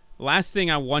right. Last thing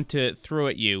I want to throw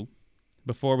at you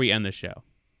before we end the show.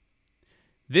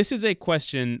 This is a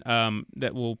question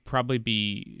that will probably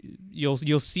be...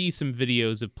 You'll see some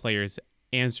videos of players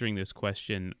answering this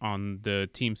question on the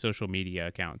team social media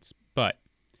accounts. But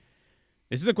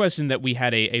this is a question that we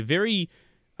had a very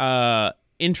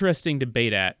interesting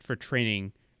debate at for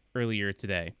training earlier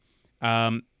today.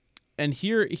 And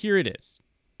here it is.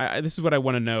 This is what I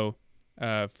want to know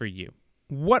for you.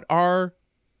 What are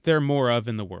there more of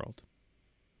in the world?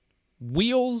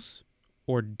 Wheels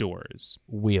or doors?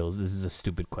 Wheels. This is a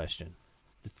stupid question.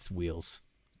 It's wheels.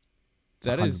 It's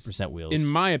that 100% is, wheels. in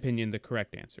my opinion, the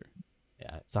correct answer.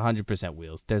 Yeah, it's 100%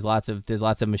 wheels. There's lots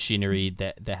of machinery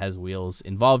that has wheels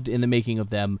involved in the making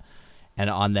of them and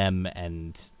on them,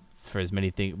 and for as many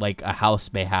things, like a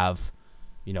house may have,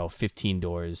 15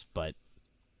 doors, but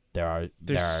there are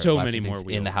so lots many of more things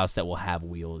wheels in the house that will have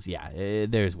wheels. Yeah,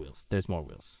 there's wheels. There's more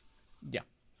wheels. Yeah.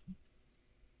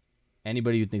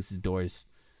 Anybody who thinks his doors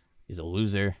is a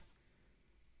loser,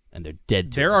 and they're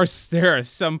dead to there us. There are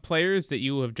some players that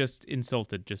you have just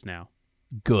insulted just now.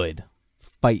 Good.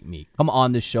 Fight me. Come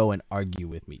on the show and argue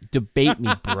with me. Debate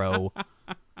me, bro.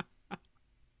 All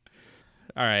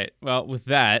right. Well, with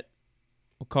that,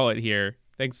 we'll call it here.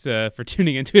 Thanks for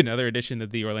tuning into another edition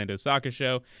of the Orlando Soccer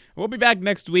Show. We'll be back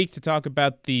next week to talk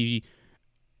about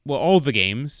all the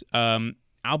games.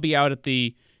 I'll be out at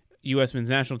the U.S. Men's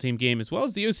National Team game as well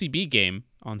as the OCB game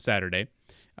on Saturday.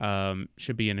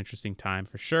 Should be an interesting time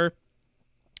for sure.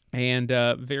 And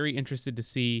very interested to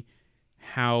see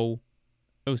how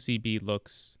OCB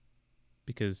looks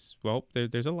because,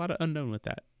 there's a lot of unknown with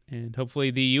that. And hopefully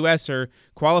the U.S. are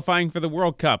qualifying for the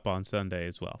World Cup on Sunday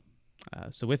as well.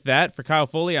 So with that, for Kyle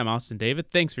Foley, I'm Austin David.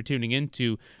 Thanks for tuning in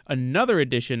to another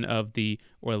edition of the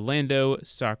Orlando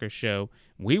Soccer Show.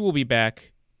 We will be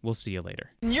back. We'll see you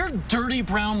later. You're dirty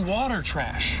brown water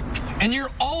trash, and you're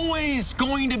always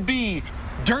going to be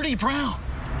dirty brown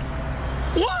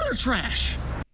water trash.